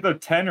it's either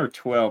 10 or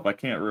 12. I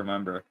can't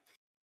remember.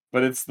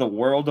 But it's the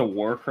World of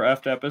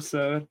Warcraft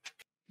episode.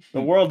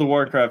 The World of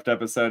Warcraft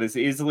episode is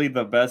easily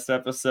the best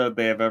episode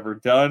they have ever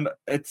done.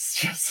 It's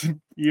just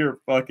pure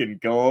fucking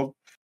gold.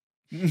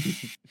 I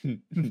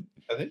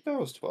think that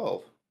was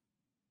 12.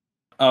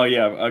 Oh,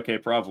 yeah. Okay,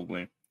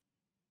 probably.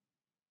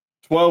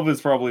 12 is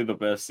probably the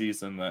best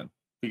season then.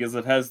 Because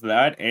it has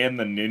that and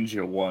the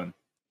Ninja one.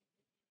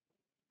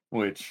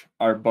 Which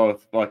are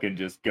both fucking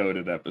just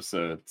goated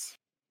episodes.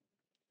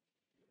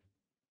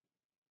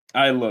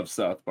 I love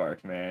South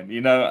Park, man.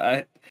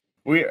 I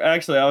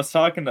was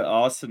talking to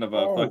Austin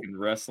about fucking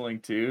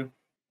wrestling too.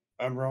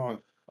 I'm wrong.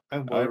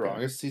 I'm way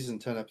wrong. It's season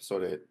 10,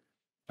 episode 8.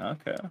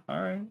 Okay,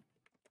 all right.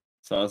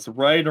 So I was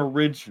right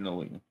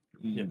originally.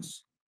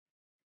 Yes.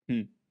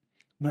 Man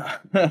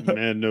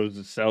knows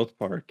the South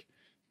Park.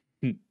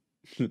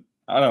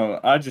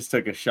 I just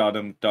took a shot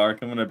in the dark.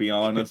 I'm gonna be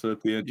honest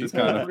with you. It just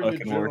kind of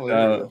fucking worked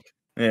out.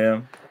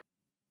 Yeah.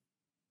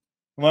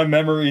 My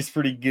memory's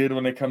pretty good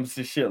when it comes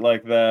to shit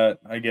like that,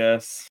 I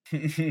guess.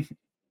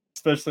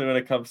 Especially when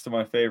it comes to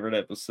my favorite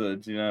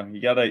episodes,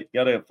 You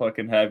gotta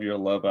fucking have your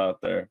love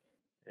out there.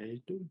 Yeah,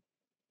 you do.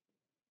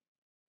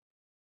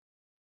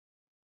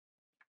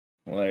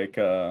 Like,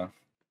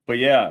 but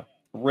yeah,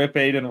 rip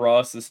Aiden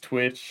Ross's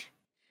Twitch.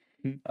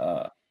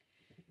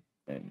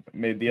 And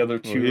made the other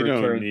Well, two he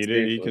don't return need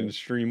it. He safely. can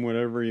stream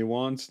whatever he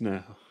wants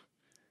now.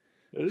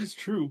 That is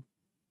true.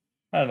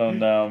 I don't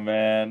know,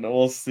 man.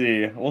 We'll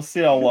see. We'll see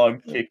how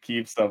long Kit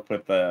keeps up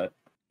with that.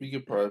 We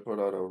could probably put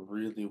out a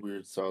really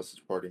weird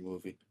sausage party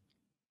movie.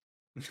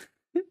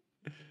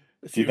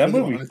 Dude, that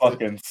movie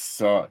fucking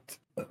sucked.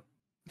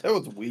 That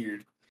was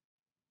weird.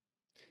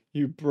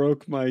 You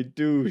broke my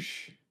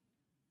douche.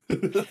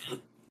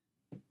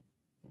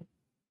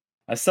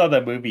 I saw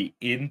that movie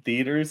in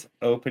theaters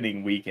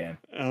opening weekend.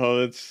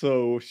 Oh, that's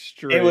so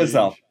strange. It was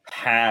a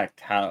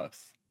packed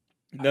house.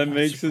 That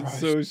makes it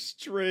so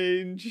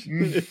strange.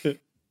 Because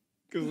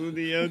of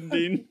the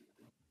ending.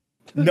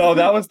 No,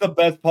 that was the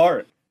best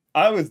part.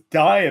 I was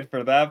dying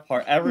for that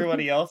part.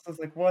 Everybody else was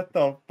like, what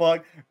the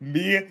fuck?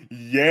 Me?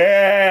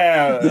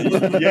 Yeah!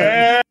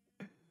 Yeah!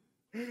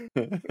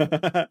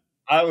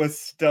 I was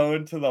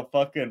stoned to the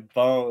fucking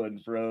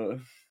bone, bro.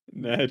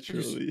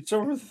 Naturally.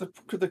 So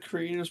the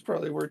creators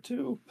probably were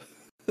too.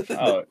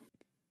 Oh,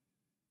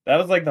 that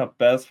was like the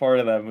best part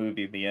of that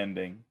movie, the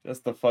ending.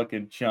 Just the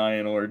fucking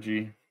giant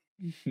orgy.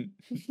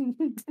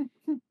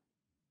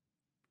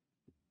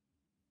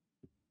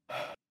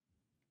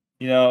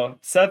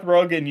 Seth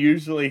Rogen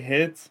usually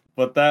hits,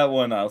 but that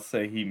one I'll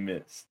say he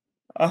missed.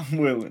 I'm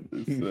willing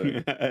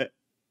to say.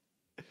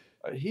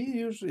 He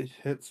usually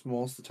hits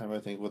most of the time, I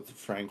think, with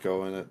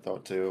Franco in it, though,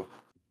 too.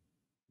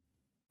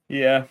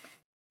 Yeah,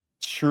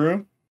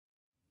 true.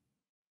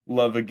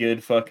 Love a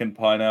good fucking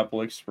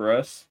Pineapple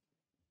Express.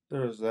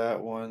 There was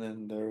that one,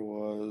 and there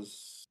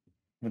was...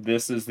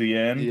 This Is the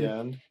End. The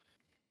End.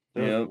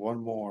 There's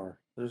one more.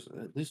 There's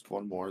at least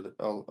one more. The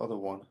other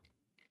one.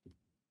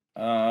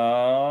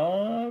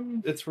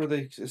 It's where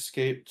they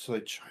escaped to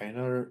like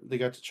China. Or they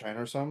got to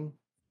China or something.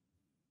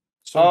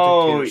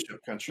 Some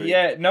dictatorship country.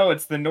 Yeah, no,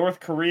 it's the North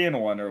Korean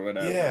one or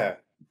whatever. Yeah.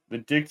 The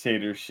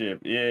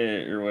dictatorship,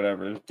 yeah, or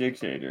whatever.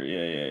 Dictator,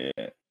 yeah.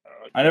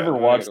 I never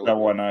watched that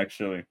one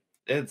actually.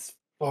 It's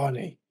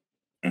funny.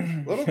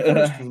 Little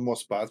cursed in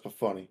most spots, but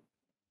funny.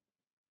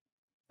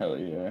 Hell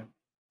yeah.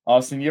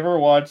 Austin, you ever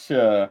watch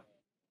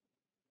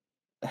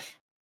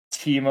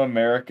Team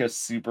America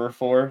Super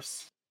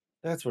Force?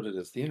 That's what it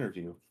is, The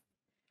Interview.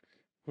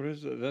 What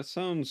is it? That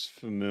sounds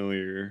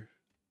familiar.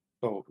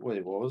 Oh,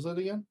 wait, what was it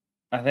again?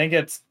 I think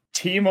it's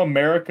Team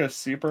America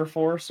Super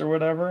Force or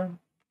whatever.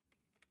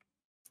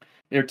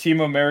 Or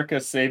Team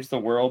America Saves the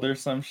World or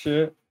some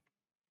shit.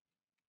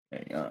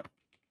 Hang on.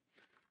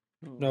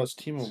 No, it's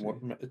let's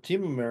see.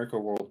 Team America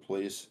World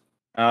Police.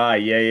 Ah,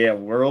 yeah,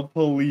 World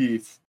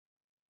Police.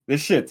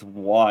 This shit's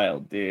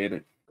wild,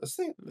 dude. This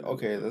thing,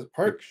 okay, this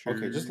part, okay,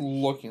 just Pictures.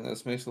 looking at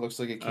this makes it looks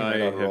like it came I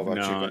right out of have Robot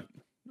not.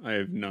 I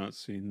have not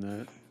seen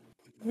that.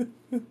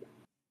 Chicken.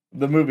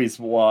 The movie's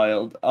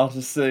wild. I'll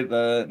just say I've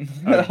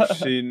that.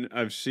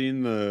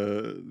 seen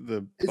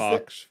the Is that-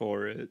 box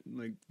for it,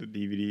 like the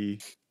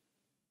DVD.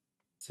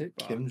 Is it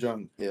Kim Box.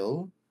 Jong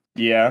Il?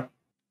 Yeah,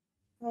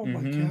 Oh Mhm.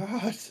 my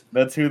god!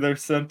 that's who they're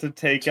sent to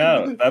take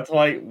out. That's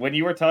why when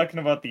you were talking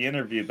about the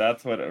interview,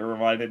 that's what it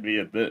reminded me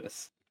of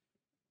this.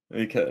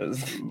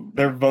 Because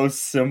they're both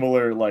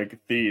similar, like,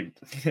 themed.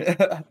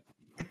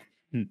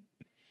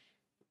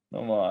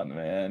 Come on,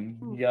 man.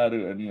 You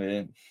gotta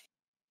admit.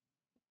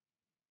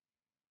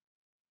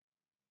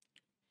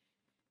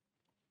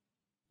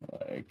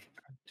 Like,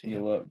 you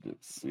Damn. love to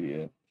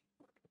see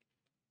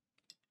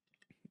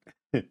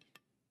it.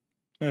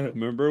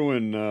 Remember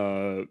when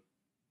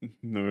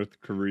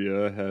North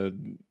Korea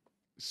had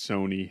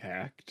Sony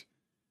hacked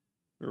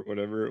or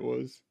whatever it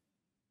was?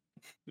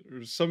 There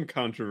was some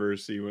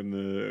controversy when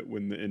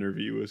the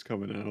interview was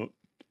coming out.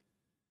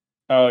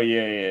 Oh,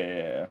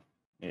 yeah.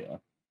 Yeah.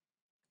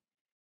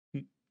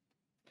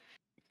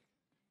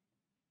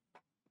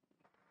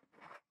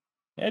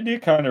 I do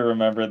kind of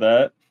remember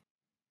that.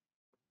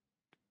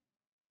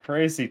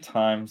 Crazy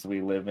times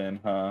we live in,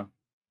 huh?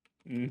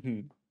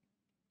 Hmm.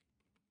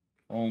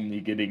 Only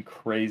getting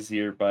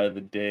crazier by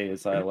the day,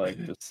 as I like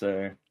to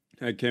say.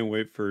 I can't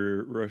wait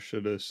for Russia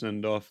to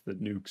send off the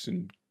nukes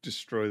and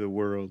destroy the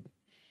world,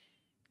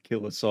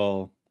 kill us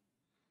all.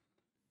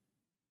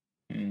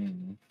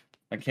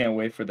 I can't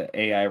wait for the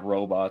AI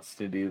robots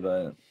to do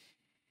that.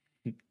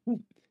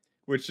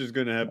 Which is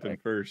going to happen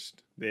Like,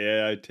 first? The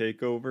AI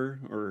takeover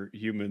or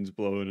humans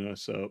blowing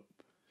us up?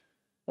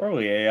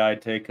 probably AI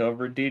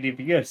takeover, dude. Have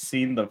you guys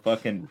seen the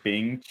fucking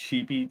Bing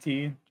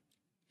GPT?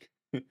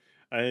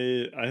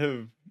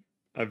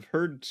 I've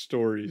heard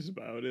stories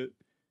about it.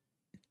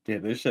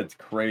 Dude, this shit's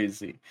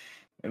crazy.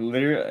 And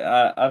literally,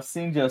 I've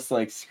seen just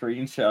like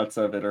screenshots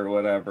of it or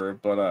whatever,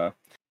 but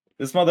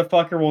this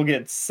motherfucker will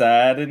get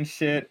sad and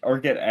shit or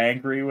get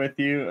angry with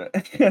you.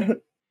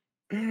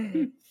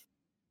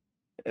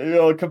 You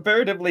know,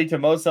 comparatively to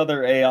most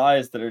other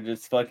AIs that are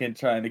just fucking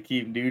trying to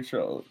keep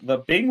neutral, the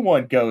Bing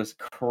one goes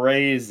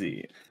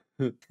crazy.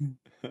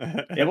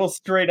 It will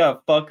straight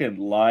up fucking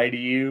lie to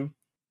you.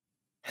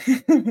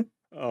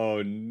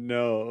 Oh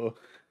no.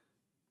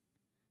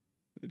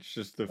 It's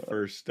just the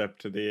first step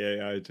to the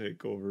AI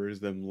takeover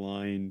is them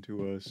lying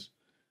to us.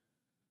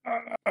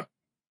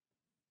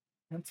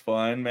 That's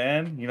fine,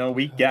 man. You know,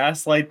 we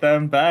gaslight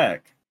them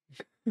back.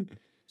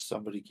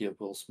 Somebody give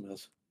Will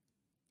Smith.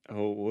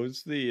 Oh, what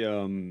was the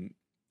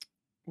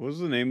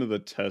name of the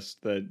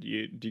test that do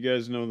you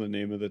guys know the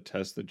name of the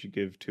test that you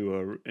give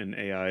to an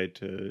AI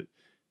to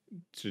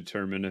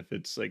determine if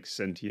it's like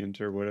sentient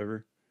or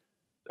whatever?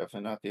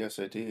 Definitely not the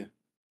SAT.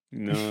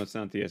 No, it's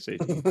not the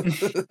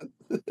SAT.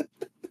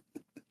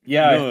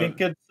 Yeah, I No.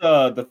 think it's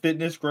the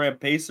Fitness Gram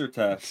Pacer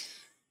test.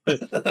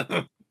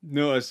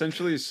 No,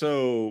 essentially,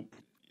 so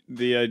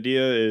the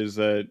idea is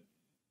that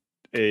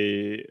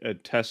a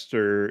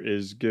tester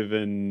is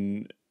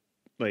given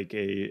like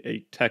a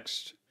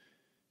text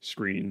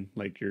screen,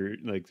 like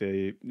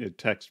they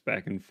text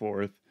back and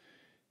forth,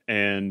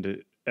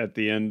 and at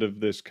the end of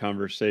this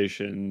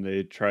conversation,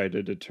 they try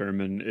to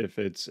determine if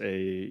it's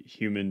a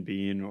human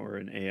being or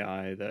an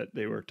AI that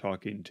they were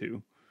talking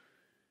to.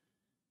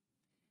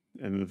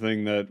 And the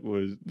thing that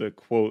was the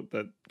quote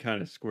that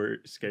kind of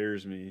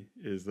scares me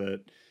is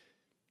that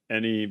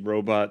any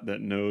robot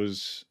that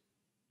knows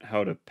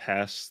how to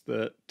pass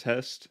the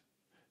test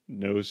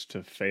knows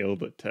to fail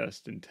the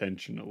test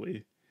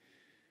intentionally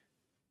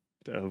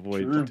to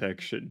avoid True.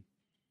 detection.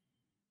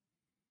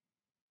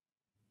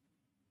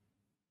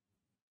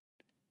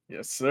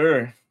 Yes,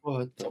 sir.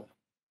 What the?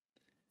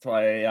 That's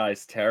why AI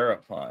is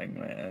terrifying,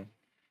 man.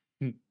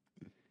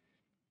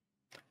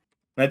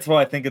 That's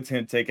why I think it's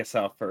gonna take us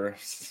out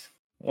first.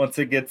 Once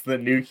it gets the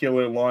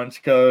nuclear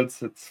launch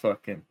codes, it's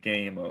fucking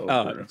game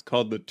over. It's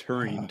called the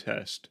Turing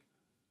test.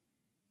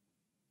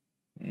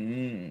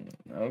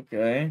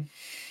 Okay.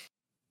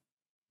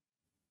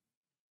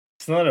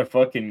 It's not a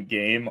fucking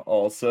game,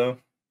 also.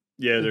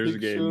 Yeah, I there's a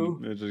think game. so.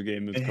 There's a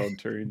game that's called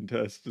Turing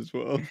Test as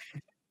well.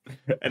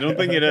 I don't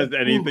think it has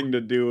anything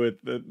to do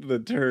with the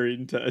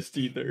Turing test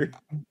either.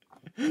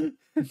 I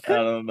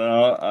don't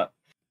know.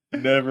 I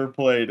never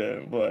played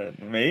it,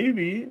 but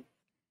maybe.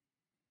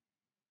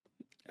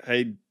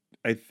 I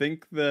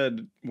think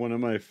that one of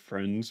my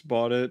friends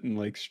bought it and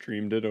like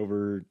streamed it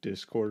over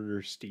Discord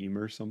or Steam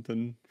or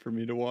something for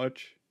me to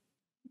watch.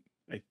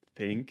 I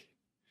think.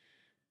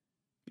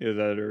 Yeah,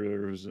 that or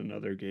there was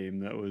another game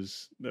that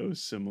was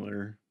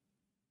similar.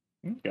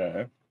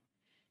 Okay.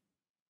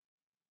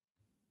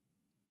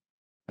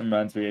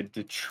 Reminds me of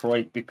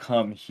Detroit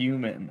Become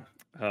Human.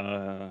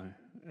 I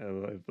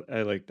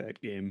like that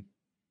game.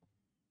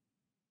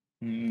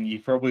 You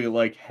probably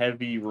like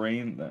Heavy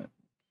Rain then.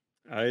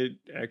 I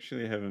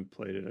actually haven't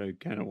played it. I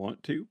kind of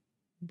want to,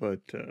 but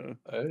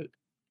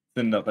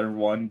another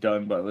one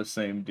done by the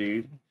same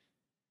dude.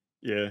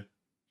 Yeah.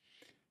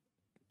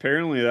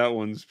 Apparently that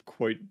one's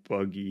quite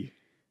buggy.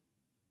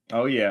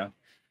 Oh yeah.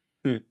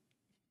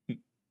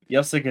 You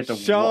also get to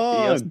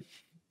Sean!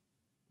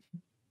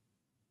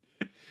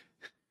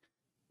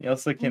 you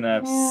also can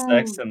have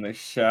sex in the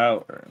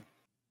shower.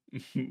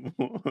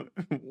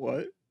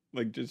 What?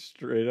 Like just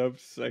straight up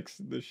sex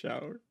in the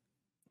shower?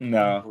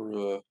 No.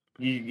 Bruh.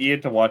 You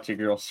get to watch a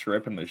girl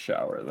strip in the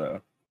shower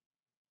though.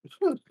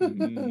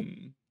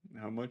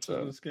 How much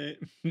So. is this game?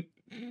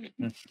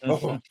 Oh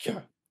my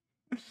god.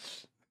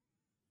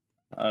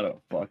 I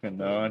don't fucking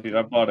know, dude.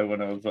 I bought it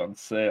when it was on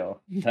sale.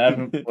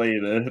 Haven't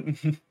played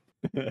it.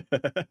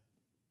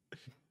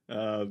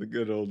 The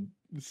good old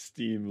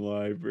Steam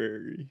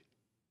library.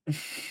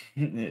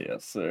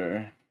 Yes,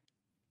 sir.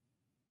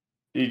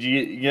 Did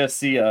you guys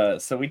see?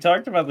 So we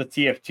talked about the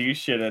TF2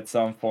 shit at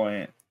some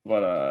point,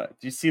 but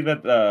did you see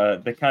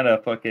that they kind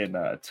of fucking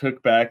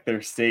took back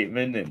their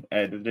statement and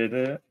edited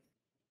it?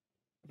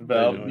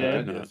 Valve No, I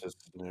did did. not. This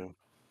is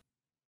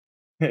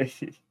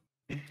new.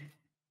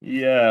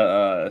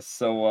 Yeah.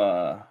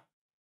 So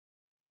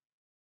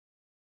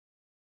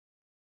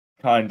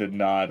kind of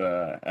not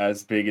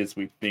as big as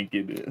we think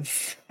it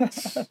is.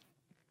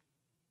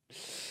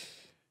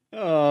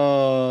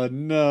 Oh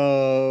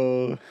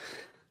no!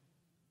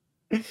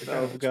 I've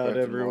I've got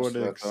everyone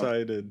that,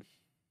 excited.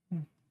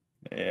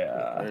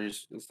 Yeah.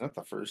 It's not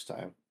the first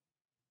time.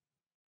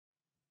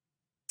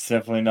 It's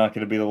definitely not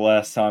going to be the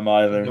last time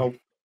either. Nope.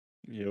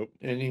 Yep.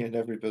 Any and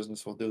every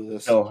business will do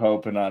this. Still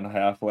hoping on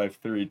Half-Life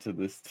 3 to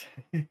this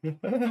day.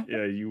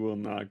 Yeah, you will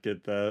not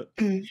get that.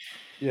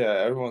 Yeah,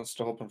 everyone's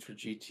still hoping for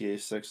GTA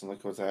 6, and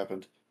look what's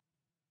happened.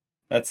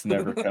 That's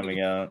never coming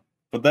out.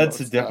 But that's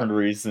a it's different not.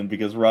 reason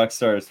because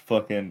Rockstar is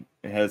fucking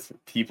has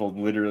people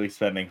literally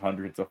spending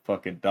hundreds of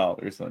fucking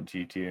dollars on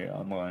GTA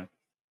Online.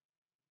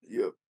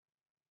 Yep.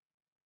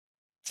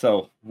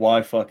 So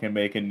why fucking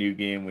make a new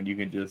game when you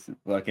can just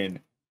fucking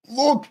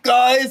look,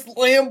 guys,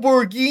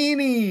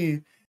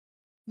 Lamborghini?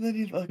 Then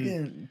you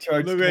fucking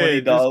charge Look $20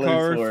 at this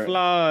car for it.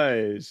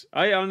 flies.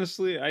 I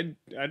honestly, I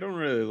don't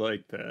really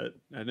like that.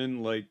 I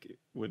didn't like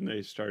when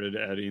they started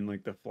adding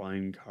like the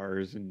flying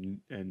cars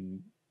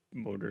and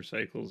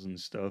motorcycles and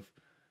stuff.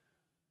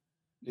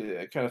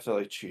 Yeah, I kind of feel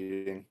like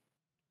cheating.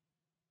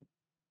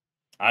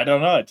 I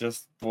don't know. It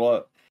just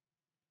what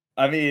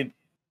I mean.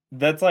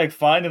 That's like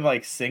fine in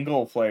like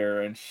single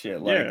player and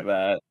shit like Yeah.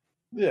 that.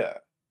 Yeah.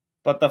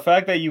 But the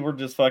fact that you were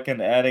just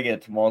fucking adding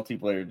it to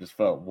multiplayer just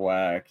felt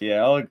whack.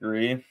 Yeah, I'll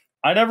agree.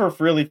 I never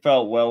really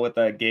felt well with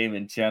that game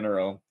in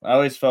general. I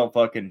always felt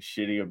fucking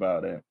shitty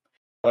about it.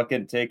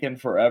 Fucking taking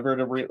forever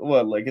to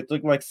like it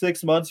took like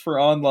 6 months for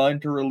online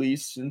to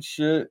release and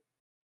shit.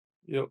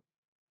 Yep.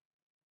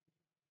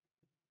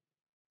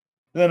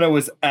 Then it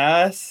was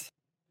ass.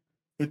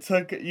 It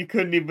took you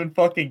couldn't even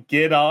fucking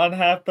get on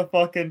half the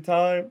fucking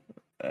time.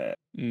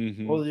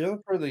 Mm-hmm. Well, the other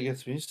part that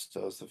gets me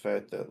still is the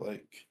fact that,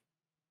 like,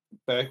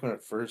 back when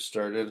it first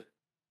started,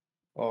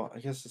 well, I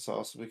guess it's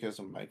also because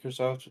of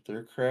Microsoft with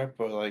their crap,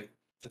 but like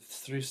the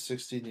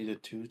 360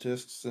 needed 2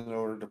 discs in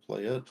order to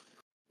play it,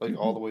 like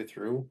all the way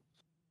through.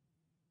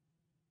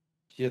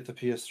 Yet the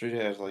PS3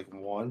 has like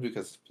 1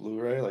 because it's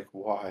Blu-ray. Like,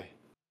 why?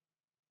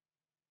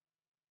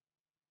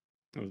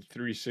 Oh,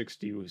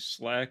 360 was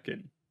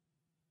slacking.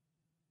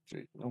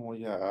 Oh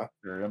yeah.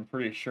 I'm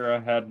pretty sure I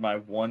had my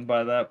one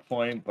by that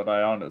point, but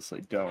I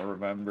honestly don't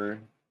remember.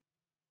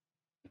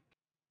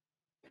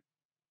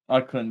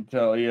 I couldn't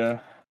tell you.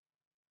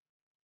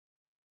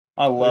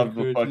 I love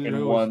the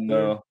fucking one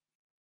though.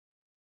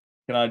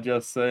 Can I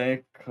just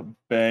say,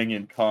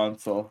 banging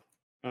console.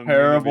 I'm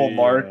Terrible gonna be,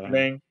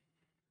 marketing.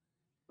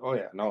 Oh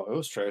yeah. No, it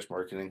was trash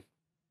marketing.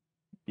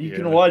 You yeah.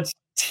 can watch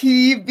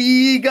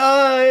TV,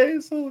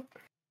 guys.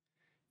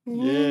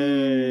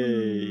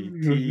 Yay,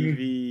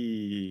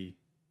 TV.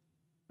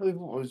 I've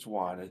always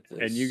wanted this.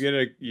 And you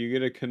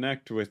get to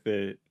connect with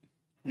it.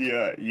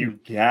 Yeah, you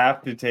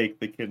have to take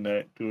the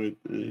Kinect with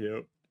it.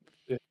 Yep.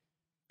 Yeah.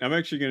 I'm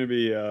actually going to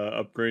be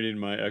upgrading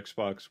my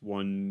Xbox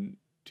One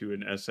to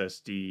an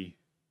SSD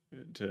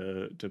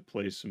to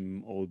play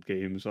some old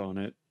games on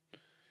it.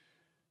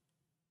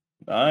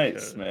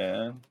 Nice,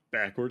 man.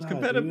 Backwards Nah,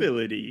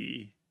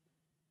 compatibility.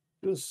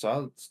 It was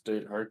solid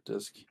state hard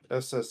disk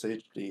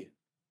SSHD.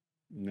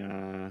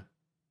 Nah.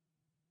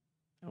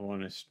 I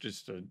want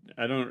just a.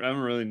 I don't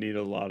really need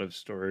a lot of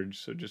storage,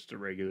 so just a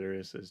regular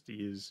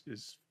SSD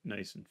is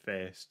nice and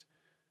fast.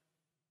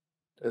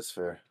 That's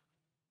fair.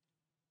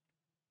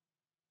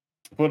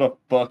 Put a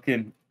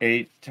fucking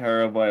 8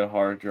 terabyte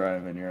hard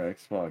drive in your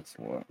Xbox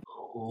One.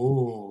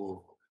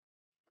 Ooh.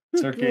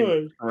 Start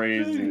getting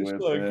crazy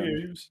with it.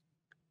 games.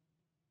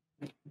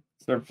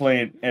 Start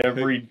playing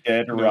every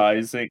Dead No.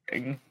 Rising.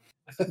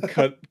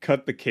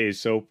 cut the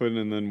case open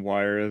and then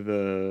wire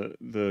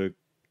the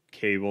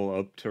cable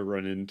up to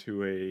run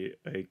into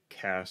a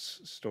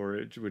CAS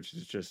storage, which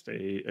is just a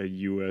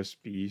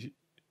USB.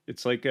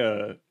 It's like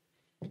a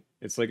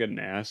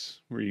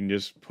NAS where you can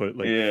just put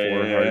like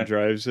 4 hard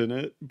drives in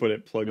it, but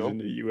it plugs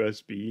into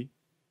USB.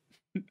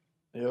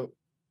 Yep.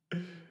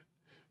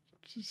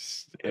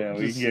 Just, Yeah,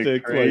 we just can get stick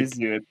like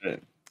crazy with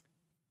it.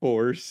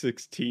 4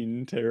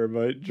 16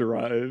 terabyte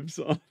drives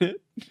on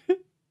it.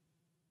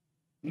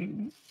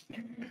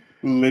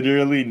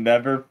 Literally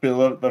never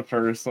fill up the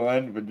first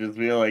one, but just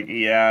be like,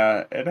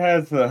 yeah, it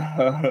has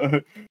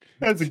a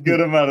has a good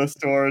amount of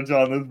storage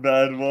on this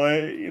bad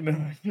boy, you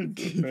know,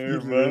 just a fair You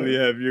literally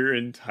amount. have your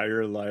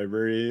entire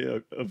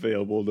library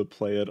available to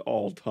play at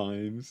all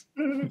times.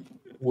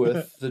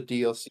 With the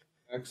DLC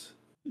packs.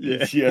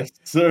 Yeah. Yes,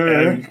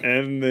 sir.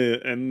 And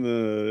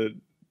the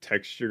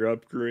texture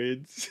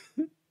upgrades.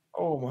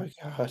 Oh my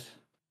god.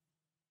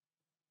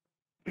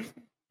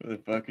 The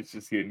fuck is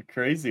just getting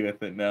crazy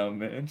with it now,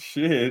 man.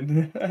 Shit.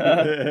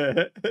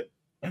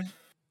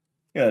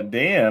 God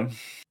damn.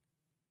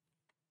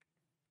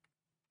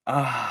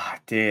 Ah,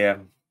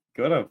 damn.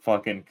 What a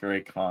fucking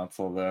great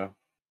console, though.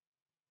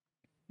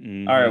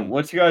 Alright, Mhm.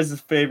 what's your guys'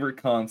 favorite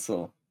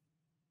console?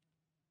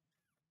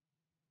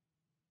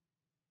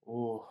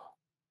 Oh,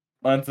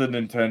 Mine's the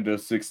Nintendo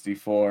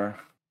 64.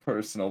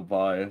 Personal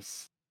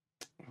bias.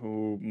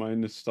 Oh, my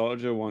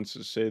nostalgia wants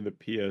to say the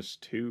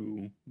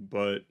PS2,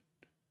 but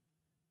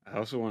I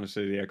also want to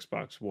say the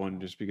Xbox One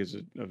just because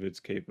of its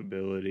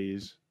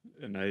capabilities,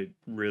 and I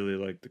really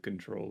like the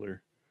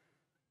controller.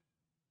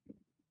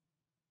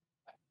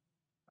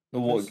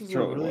 What this is a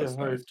controller really was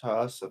hard nice.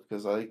 toss up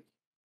because I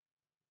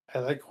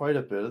like quite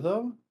a bit of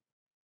them.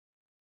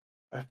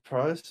 I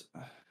probably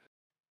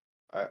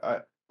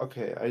I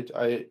okay,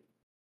 I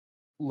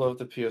love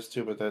the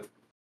PS2, but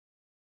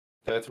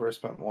that's where I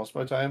spent most of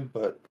my time,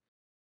 but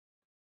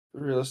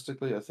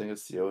realistically I think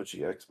it's the OG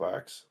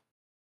Xbox.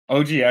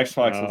 OG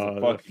Xbox was a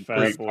The fucking Fat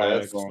great Boy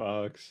That's console.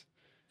 Xbox.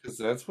 because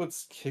that's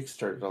what's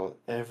kickstarted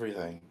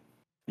everything.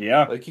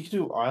 Yeah, Like you can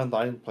do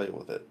online play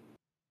with it.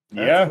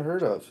 That's yeah.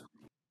 unheard of.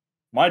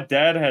 My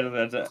dad had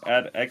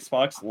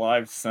Xbox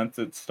Live since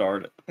it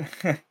started.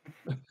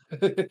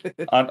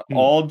 On Hmm.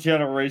 all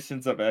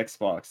generations of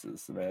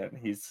Xboxes, man.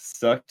 He's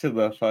stuck to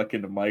the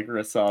fucking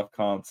Microsoft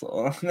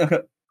console.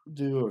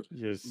 Dude,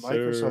 Yes,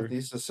 Microsoft sir.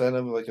 needs to send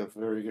him like a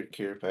very good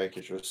care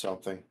package or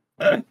something.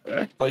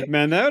 Like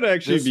Man, that would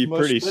actually this be much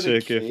pretty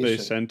sick if they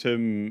dedication. sent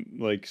him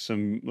like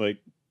some like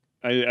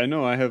I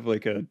know I have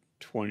like a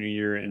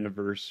 20-year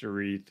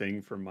anniversary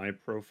thing for my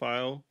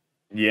profile,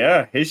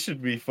 Yeah, he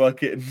should be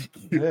fucking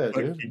Yeah, dude.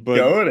 fucking but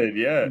goated,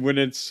 yeah. when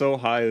it's so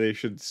high they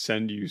should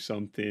send you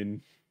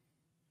something.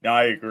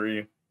 I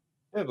agree.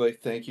 Yeah, like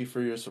thank you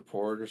for your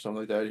support or something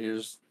like that.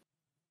 Here's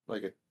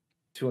like a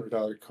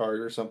 $200 card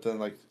or something,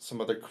 like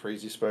some other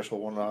crazy special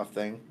one-off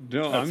thing.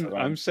 No, That's I'm what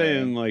I'm I'm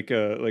saying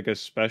saying. like a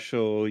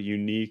special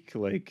unique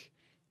like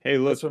hey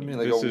That's look, what I mean,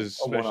 like this is a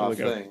special one-off like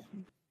a thing.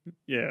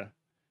 yeah.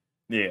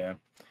 Yeah.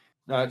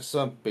 Not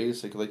some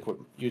basic like what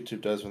YouTube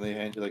does when they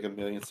hand you like a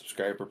 1,000,000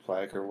 subscriber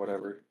plaque or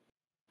whatever.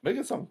 Make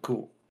it something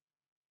cool.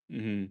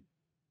 Mhm.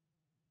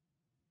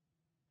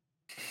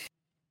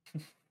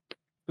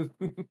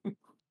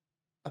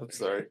 I'm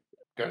sorry.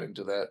 Got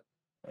into that.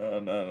 Oh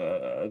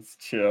no, it's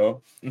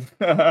chill. Dude,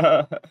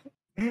 I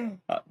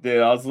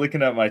was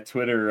looking at my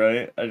Twitter,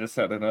 right? I just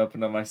had it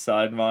open on my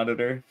side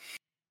monitor.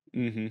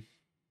 Mhm.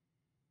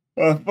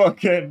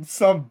 Fucking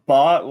some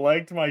bot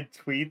liked my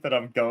tweet that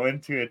I'm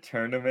going to a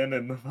tournament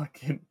in the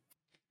fucking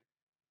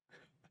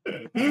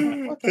What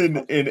the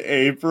fuck? in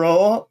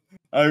April.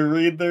 I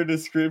read their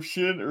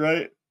description,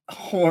 right?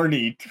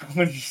 Horny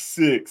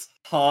 26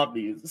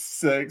 hobbies,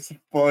 sex,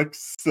 fuck,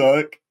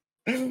 suck.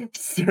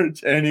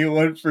 Search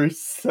anyone for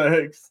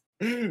sex.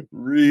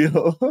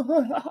 Real.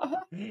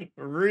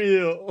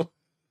 Real.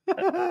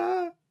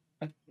 I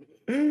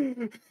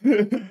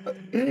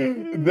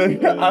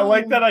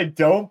like that I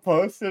don't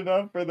post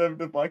enough for them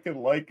to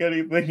fucking like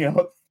anything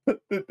else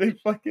that they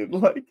fucking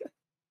like.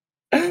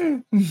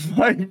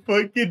 My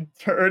fucking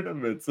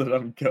tournaments that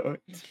I'm going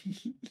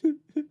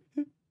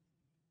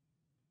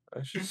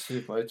I should see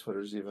if my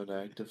Twitter's even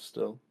active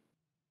still.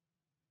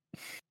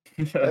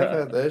 I've to.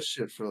 had that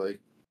shit for like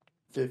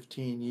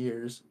 15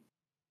 years.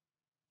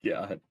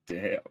 God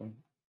damn.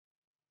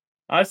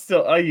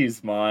 I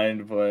use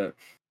mine, but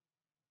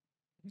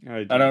I I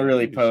do don't not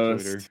really use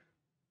Twitter. post.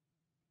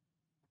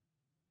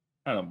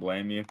 I don't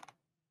blame you.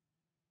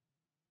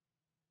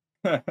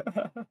 I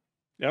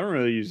don't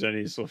really use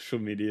any social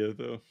media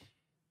though.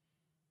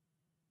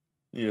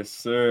 Yes,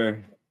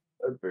 sir.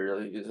 I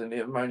barely use any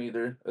of mine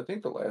either. I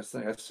think the last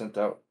thing I sent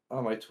out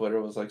on my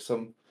Twitter was like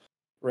some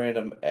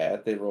random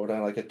ad they wrote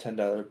on like a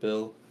 $10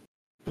 bill.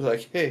 Be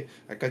like, hey,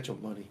 I got your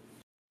money.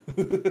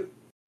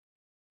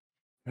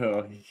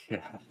 Oh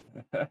yeah.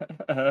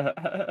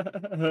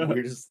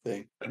 Weirdest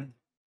thing.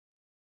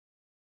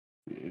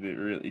 Dude, it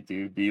really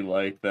do be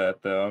like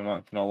that though, I'm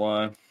not gonna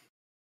lie.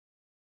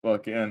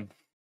 Fucking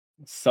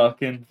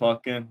sucking,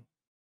 fucking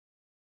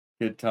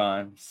good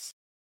times.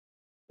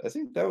 I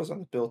think that was on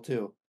the bill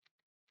too.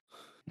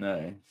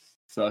 Nice.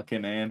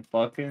 Sucking and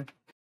fucking.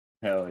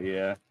 Hell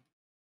yeah.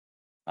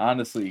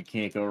 Honestly, you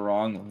can't go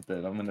wrong with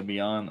it. I'm gonna be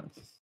honest.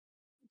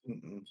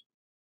 Mm-mm.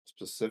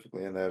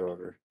 Specifically in that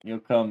order. You'll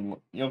come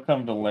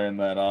to learn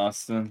that,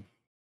 Austin.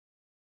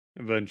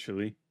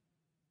 Eventually.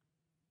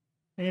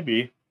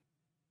 Maybe.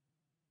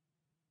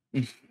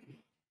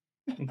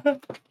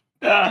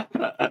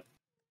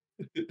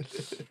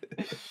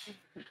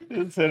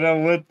 Said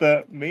I'm with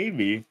that.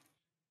 Maybe.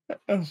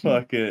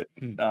 Fuck it.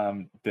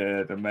 I'm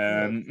dead,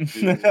 man.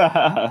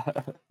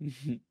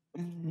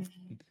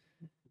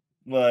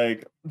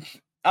 Like,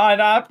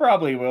 I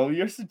probably will.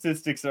 Your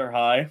statistics are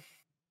high.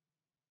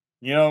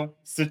 You know,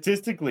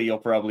 statistically, you'll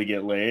probably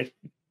get laid.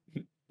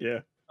 Yeah,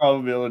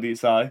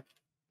 Probability's high.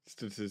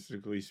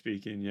 statistically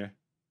speaking, yeah.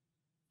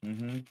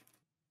 Mm-hmm.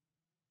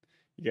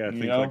 You gotta You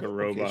think know? like a Okay,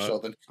 robot.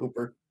 Sheldon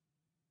Cooper.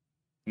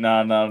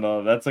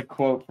 No. That's a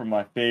quote from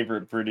my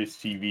favorite British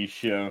TV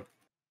show.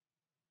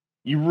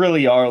 You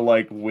really are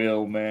like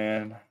Will,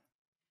 man.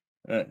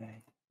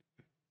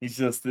 He's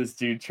just this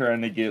dude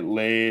trying to get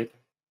laid.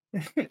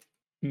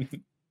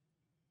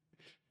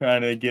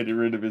 Trying to get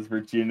rid of his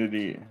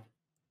virginity.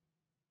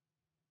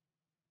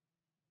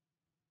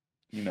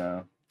 You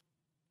know.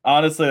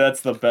 Honestly,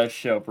 that's the best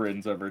show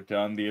Britain's ever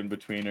done, The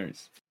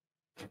In-Betweeners.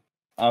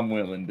 I'm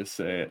willing to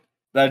say it.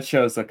 That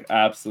show's an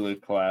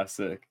absolute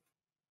classic.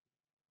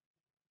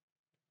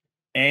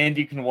 And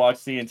you can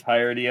watch the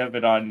entirety of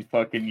it on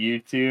fucking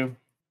YouTube.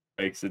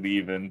 Makes it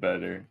even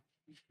better.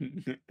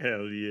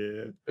 Hell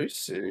yeah. Are you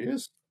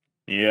serious?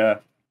 Yeah.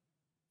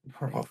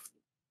 Bro.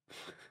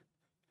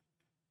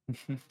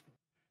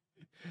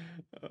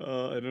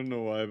 I don't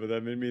know why, but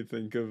that made me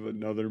think of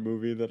another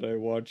movie that I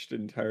watched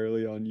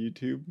entirely on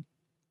YouTube.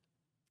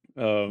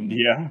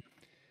 Yeah.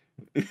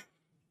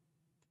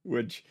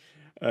 Which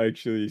I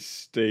actually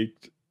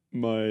staked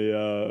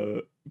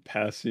my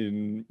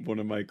passing one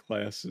of my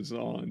classes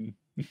on.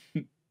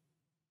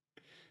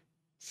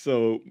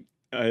 So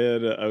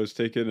I was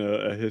taking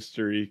a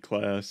history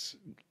class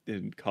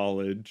in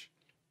college,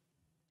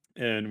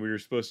 and we were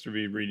supposed to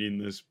be reading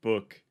this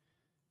book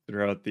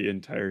throughout the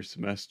entire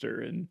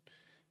semester, and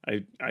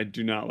I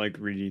do not like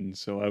reading,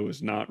 so I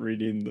was not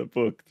reading the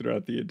book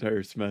throughout the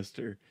entire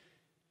semester.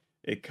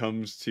 It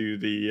comes to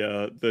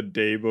the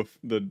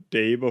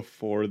day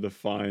before the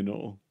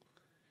final.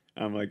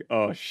 I'm like,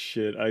 oh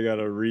shit, I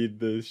gotta read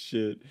this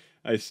shit.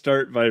 I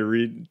start by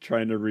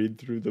trying to read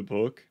through the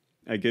book.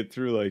 I get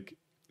through like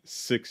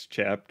 6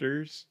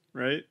 chapters,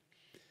 right?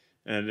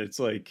 And it's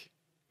like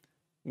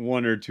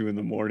 1 or 2 in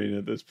the morning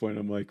at this point.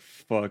 I'm like,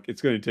 fuck,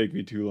 it's gonna take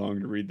me too long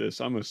to read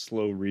this. I'm a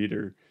slow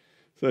reader.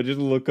 So I just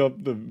look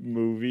up the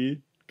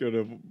movie, go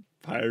to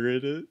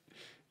pirate it,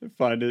 and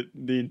find it.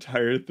 The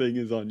entire thing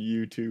is on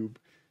YouTube.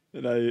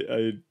 And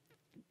I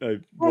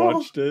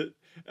watched it.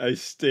 I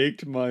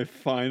staked my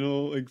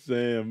final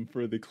exam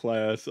for the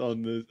class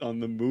on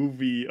the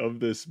movie of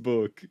this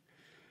book,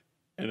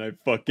 and I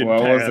fucking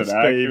Well, was it passed,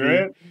 baby.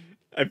 accurate?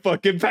 I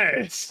fucking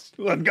passed.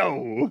 Let's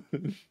go.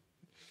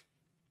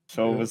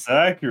 So it Yeah. was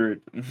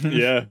accurate.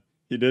 Yeah,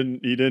 he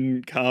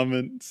didn't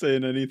comment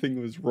saying anything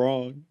was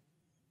wrong.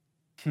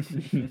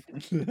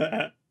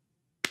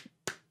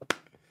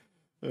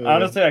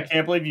 Honestly, I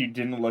can't believe you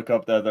didn't look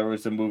up that there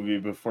was a movie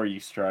before you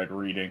started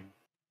reading.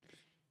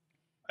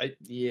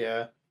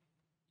 Yeah.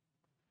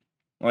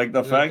 Like, the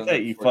I've fact done that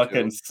that you before,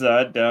 fucking too.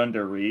 sat down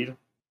to read.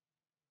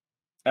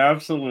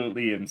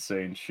 Absolutely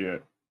insane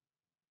shit.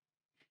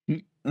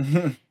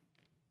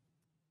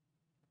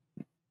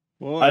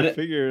 Well, I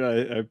figured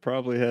I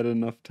probably had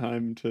enough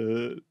time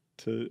to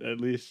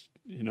at least,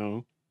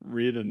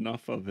 read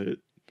enough of it.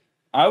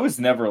 I was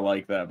never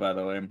like that, by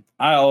the way.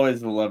 I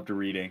always loved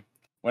reading.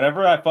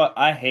 Whenever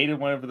I hated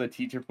whenever the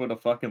teacher put a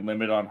fucking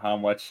limit on how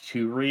much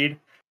to read,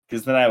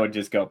 because then I would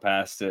just go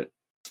past it,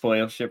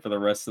 spoil shit for the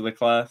rest of the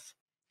class.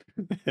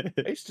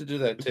 I used to do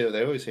that too.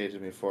 They always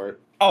hated me for it.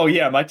 Oh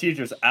yeah, my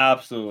teachers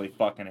absolutely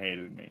fucking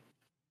hated me.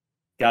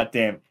 God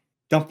damn it.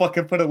 Don't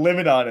fucking put a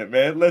limit on it,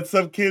 man. Let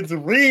some kids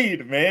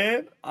read,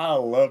 man. I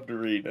loved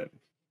reading.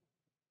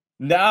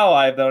 Now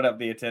I don't have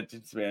the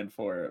attention span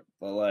for it,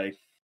 but like,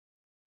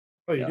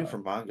 Oh, you yeah. do for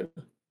manga.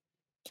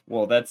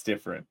 Well, that's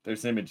different.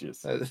 There's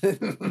images.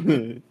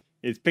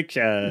 It's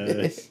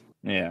pictures.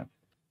 Yeah,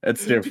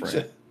 it's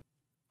different.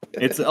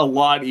 It's a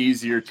lot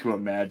easier to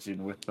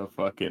imagine with the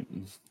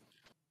fucking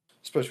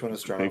Especially when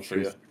it's drawn out for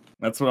you. pictures.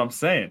 That's what I'm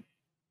saying.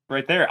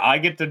 Right there, I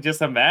get to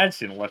just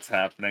imagine what's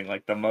happening,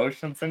 like the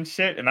motions and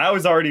shit. And I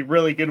was already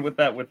really good with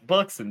that with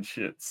books and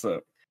shit.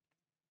 So,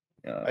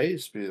 yeah. I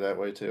used to be that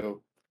way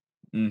too.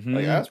 Mm-hmm.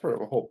 Like I was part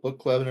of a whole book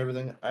club and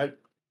everything.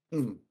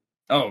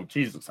 Oh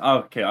Jesus!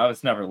 Okay, I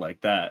was never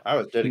like that. I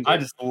was dedicated. I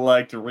just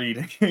liked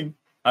reading.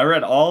 I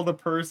read all the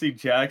Percy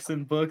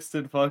Jackson books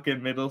in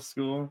fucking middle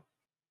school.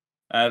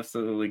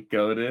 Absolutely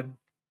goated.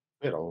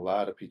 We had a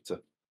lot of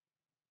pizza.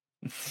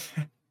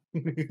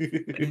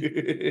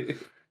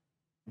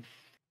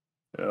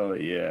 Oh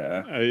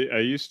yeah. I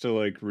used to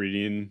like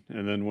reading,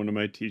 and then one of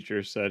my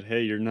teachers said,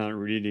 "Hey, you're not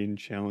reading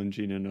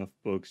challenging enough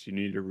books. You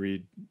need to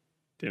read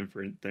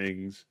different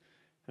things."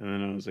 And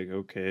then I was like,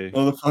 "Okay."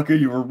 Motherfucker,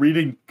 you were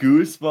reading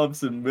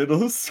Goosebumps in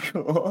middle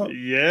school.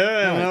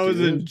 Yeah, and Nah, I was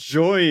dude.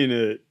 enjoying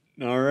it.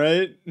 All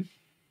right.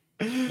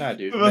 Nah,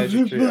 dude.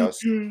 Magic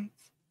Treehouse.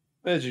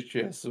 Magic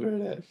Treehouse. Where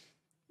that?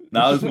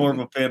 Now I was more of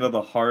a fan of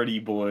the Hardy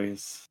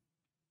Boys.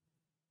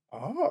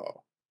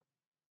 Oh.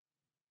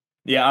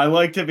 Yeah, I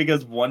liked it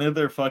because one of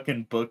their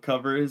fucking book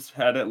covers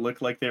had it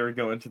look like they were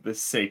going to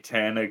this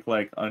satanic,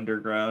 like,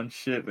 underground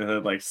shit that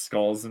had, like,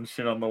 skulls and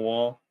shit on the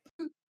wall.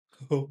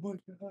 Oh my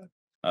god.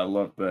 I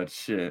love that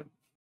shit.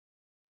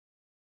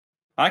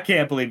 I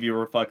can't believe you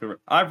were fucking.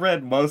 I've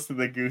read most of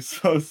the Goose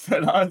Posts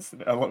when I was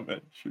in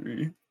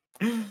elementary.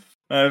 I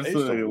I used to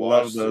absolutely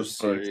love watch their those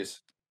books.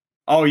 series.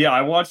 Oh yeah,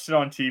 I watched it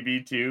on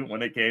TV too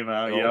when it came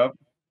out. Yup.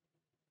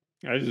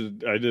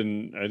 Yep, I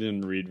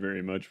didn't read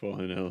very much while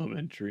in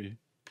elementary.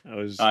 I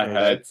was I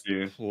had was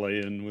to.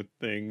 playing with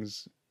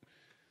things.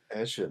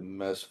 That shit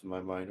messed with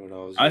my mind when I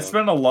was I young.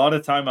 spent a lot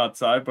of time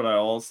outside, but I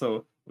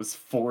also was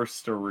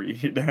forced to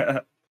read.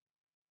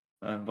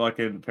 And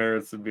fucking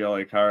parents would be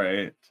like, "All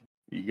right,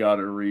 you got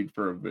to read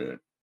for a bit."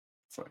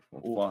 It's like,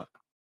 well, fuck.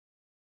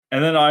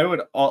 And then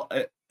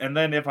and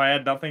then if I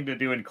had nothing to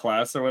do in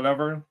class or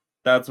whatever,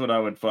 that's what I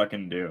would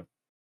fucking do.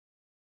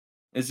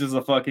 It's just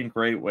a fucking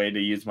great way to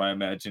use my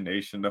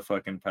imagination to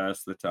fucking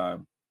pass the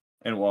time,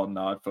 and while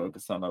not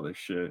focus on other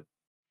shit.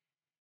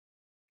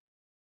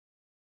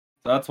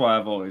 That's why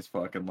I've always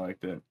fucking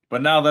liked it.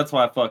 But now that's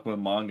why I fuck with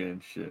manga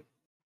and shit.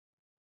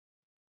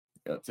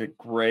 It's a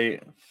great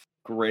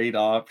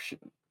option.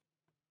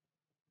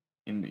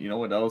 And you know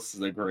what else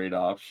is a great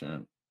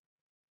option?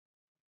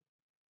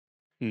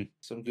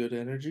 Some good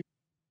energy.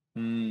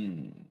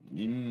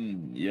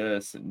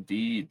 Yes,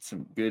 indeed.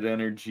 Some good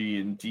energy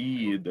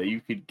indeed that you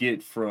could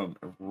get from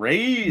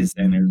Raise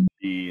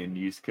Energy and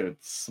use code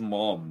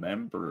small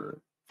member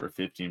for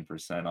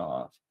 15%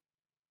 off.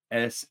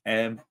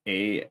 SMALLMEMBER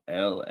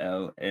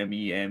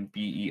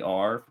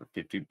for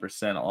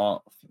 15%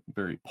 off.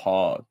 Very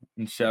pog.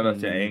 And shout out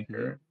to Mhm.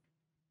 Anchor.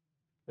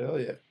 Hell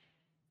yeah.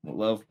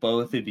 Love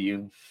both of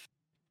you.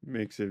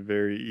 Makes it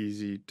very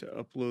easy to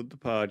upload the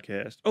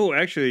podcast. Oh,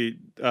 actually,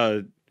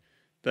 that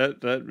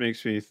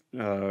makes me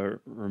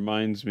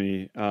reminds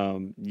me.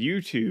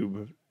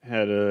 YouTube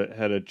had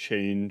a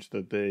change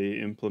that they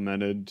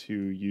implemented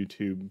to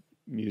YouTube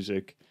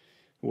Music,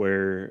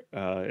 where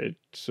it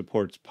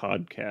supports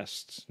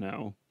podcasts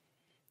now.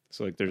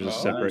 So like, there's a Oh,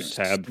 separate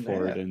tab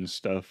for it snap. and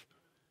stuff.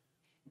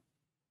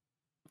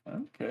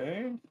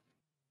 Okay.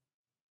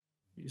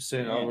 You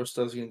saying Yeah. all our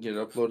stuff's gonna get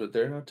uploaded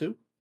there now too?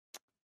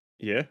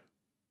 Yeah.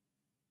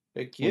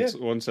 Heck yeah.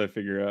 Once I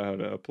figure out how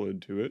to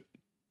upload to it.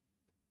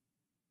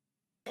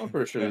 I'm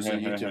pretty sure there's a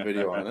YouTube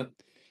video on it.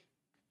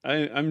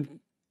 I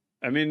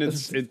mean,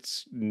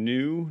 it's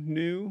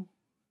new.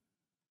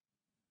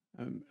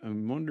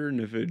 I'm wondering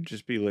if it'd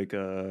just be like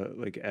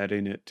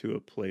adding it to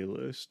a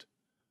playlist.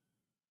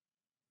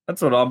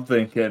 That's what I'm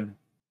thinking.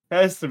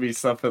 Has to be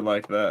something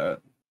like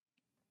that.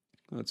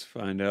 Let's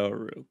find out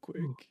real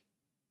quick.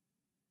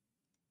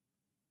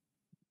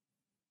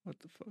 What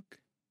the fuck?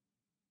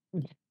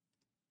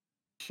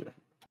 Shit.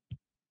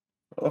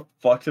 How the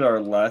fuck did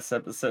our last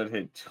episode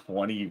hit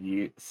 20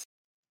 views?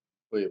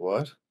 Wait,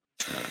 what?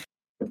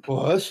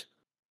 What?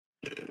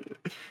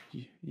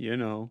 You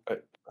know.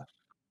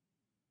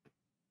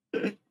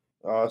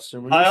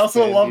 Awesome. I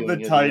also love the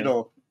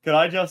title. Can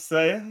I just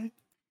say?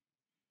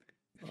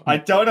 I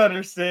don't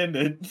understand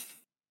it.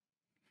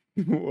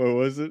 What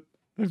was it?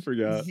 I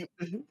forgot.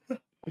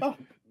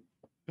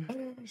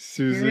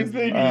 Susan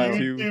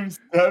YouTube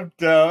stepped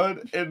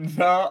down and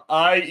now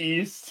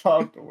IE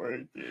stopped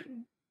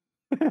working.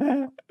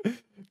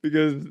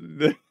 Because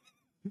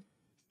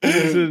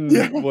Susan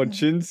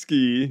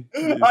Wojcinski,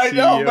 I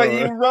know, but you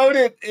CEO, wrote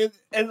it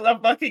in a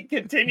fucking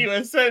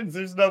continuous sentence.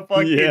 There's no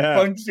fucking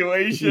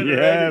punctuation or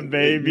yeah, anything.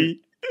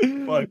 baby.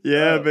 Fucked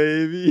Yeah, up.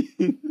 baby.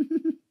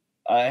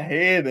 I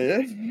hate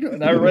it.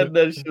 When I read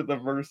that shit the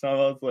first time,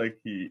 I was like,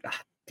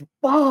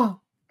 fuck.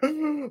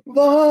 Oh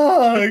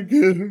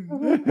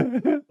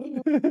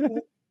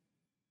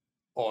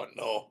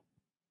no.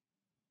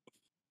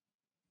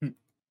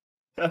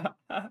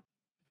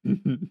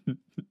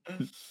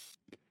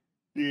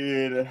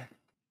 Dude,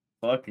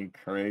 fucking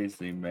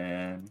crazy,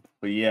 man.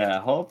 But yeah,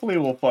 hopefully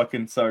we'll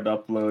fucking start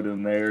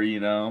uploading there, you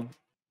know,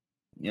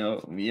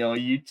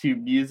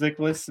 YouTube Music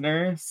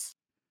listeners.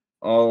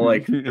 All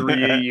like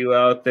 3 of you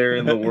out there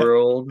in the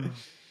world.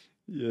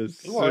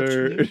 Yes, I'm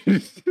watching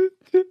sir.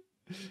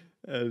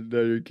 And now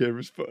your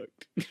camera's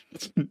fucked.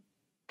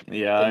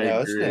 Yeah, I No,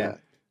 it's agree. not.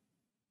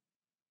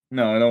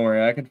 No, don't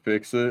worry, I can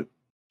fix it.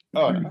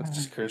 Oh no, it's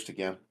just cursed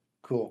again.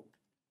 Cool.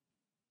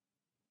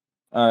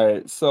 All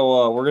right,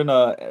 so we're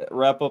gonna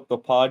wrap up the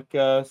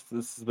podcast.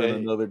 This has been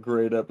Hey. another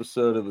great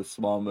episode of the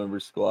Small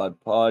Member Squad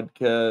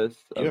podcast.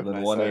 You I've have been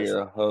nice one of eyes.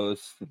 your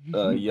hosts,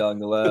 Young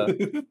Left.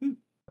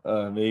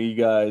 May you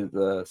guys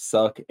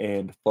suck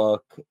and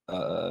fuck.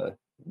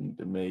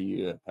 May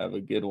you have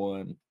a good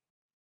one.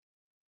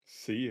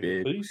 See ya.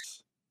 Bitch.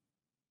 Peace.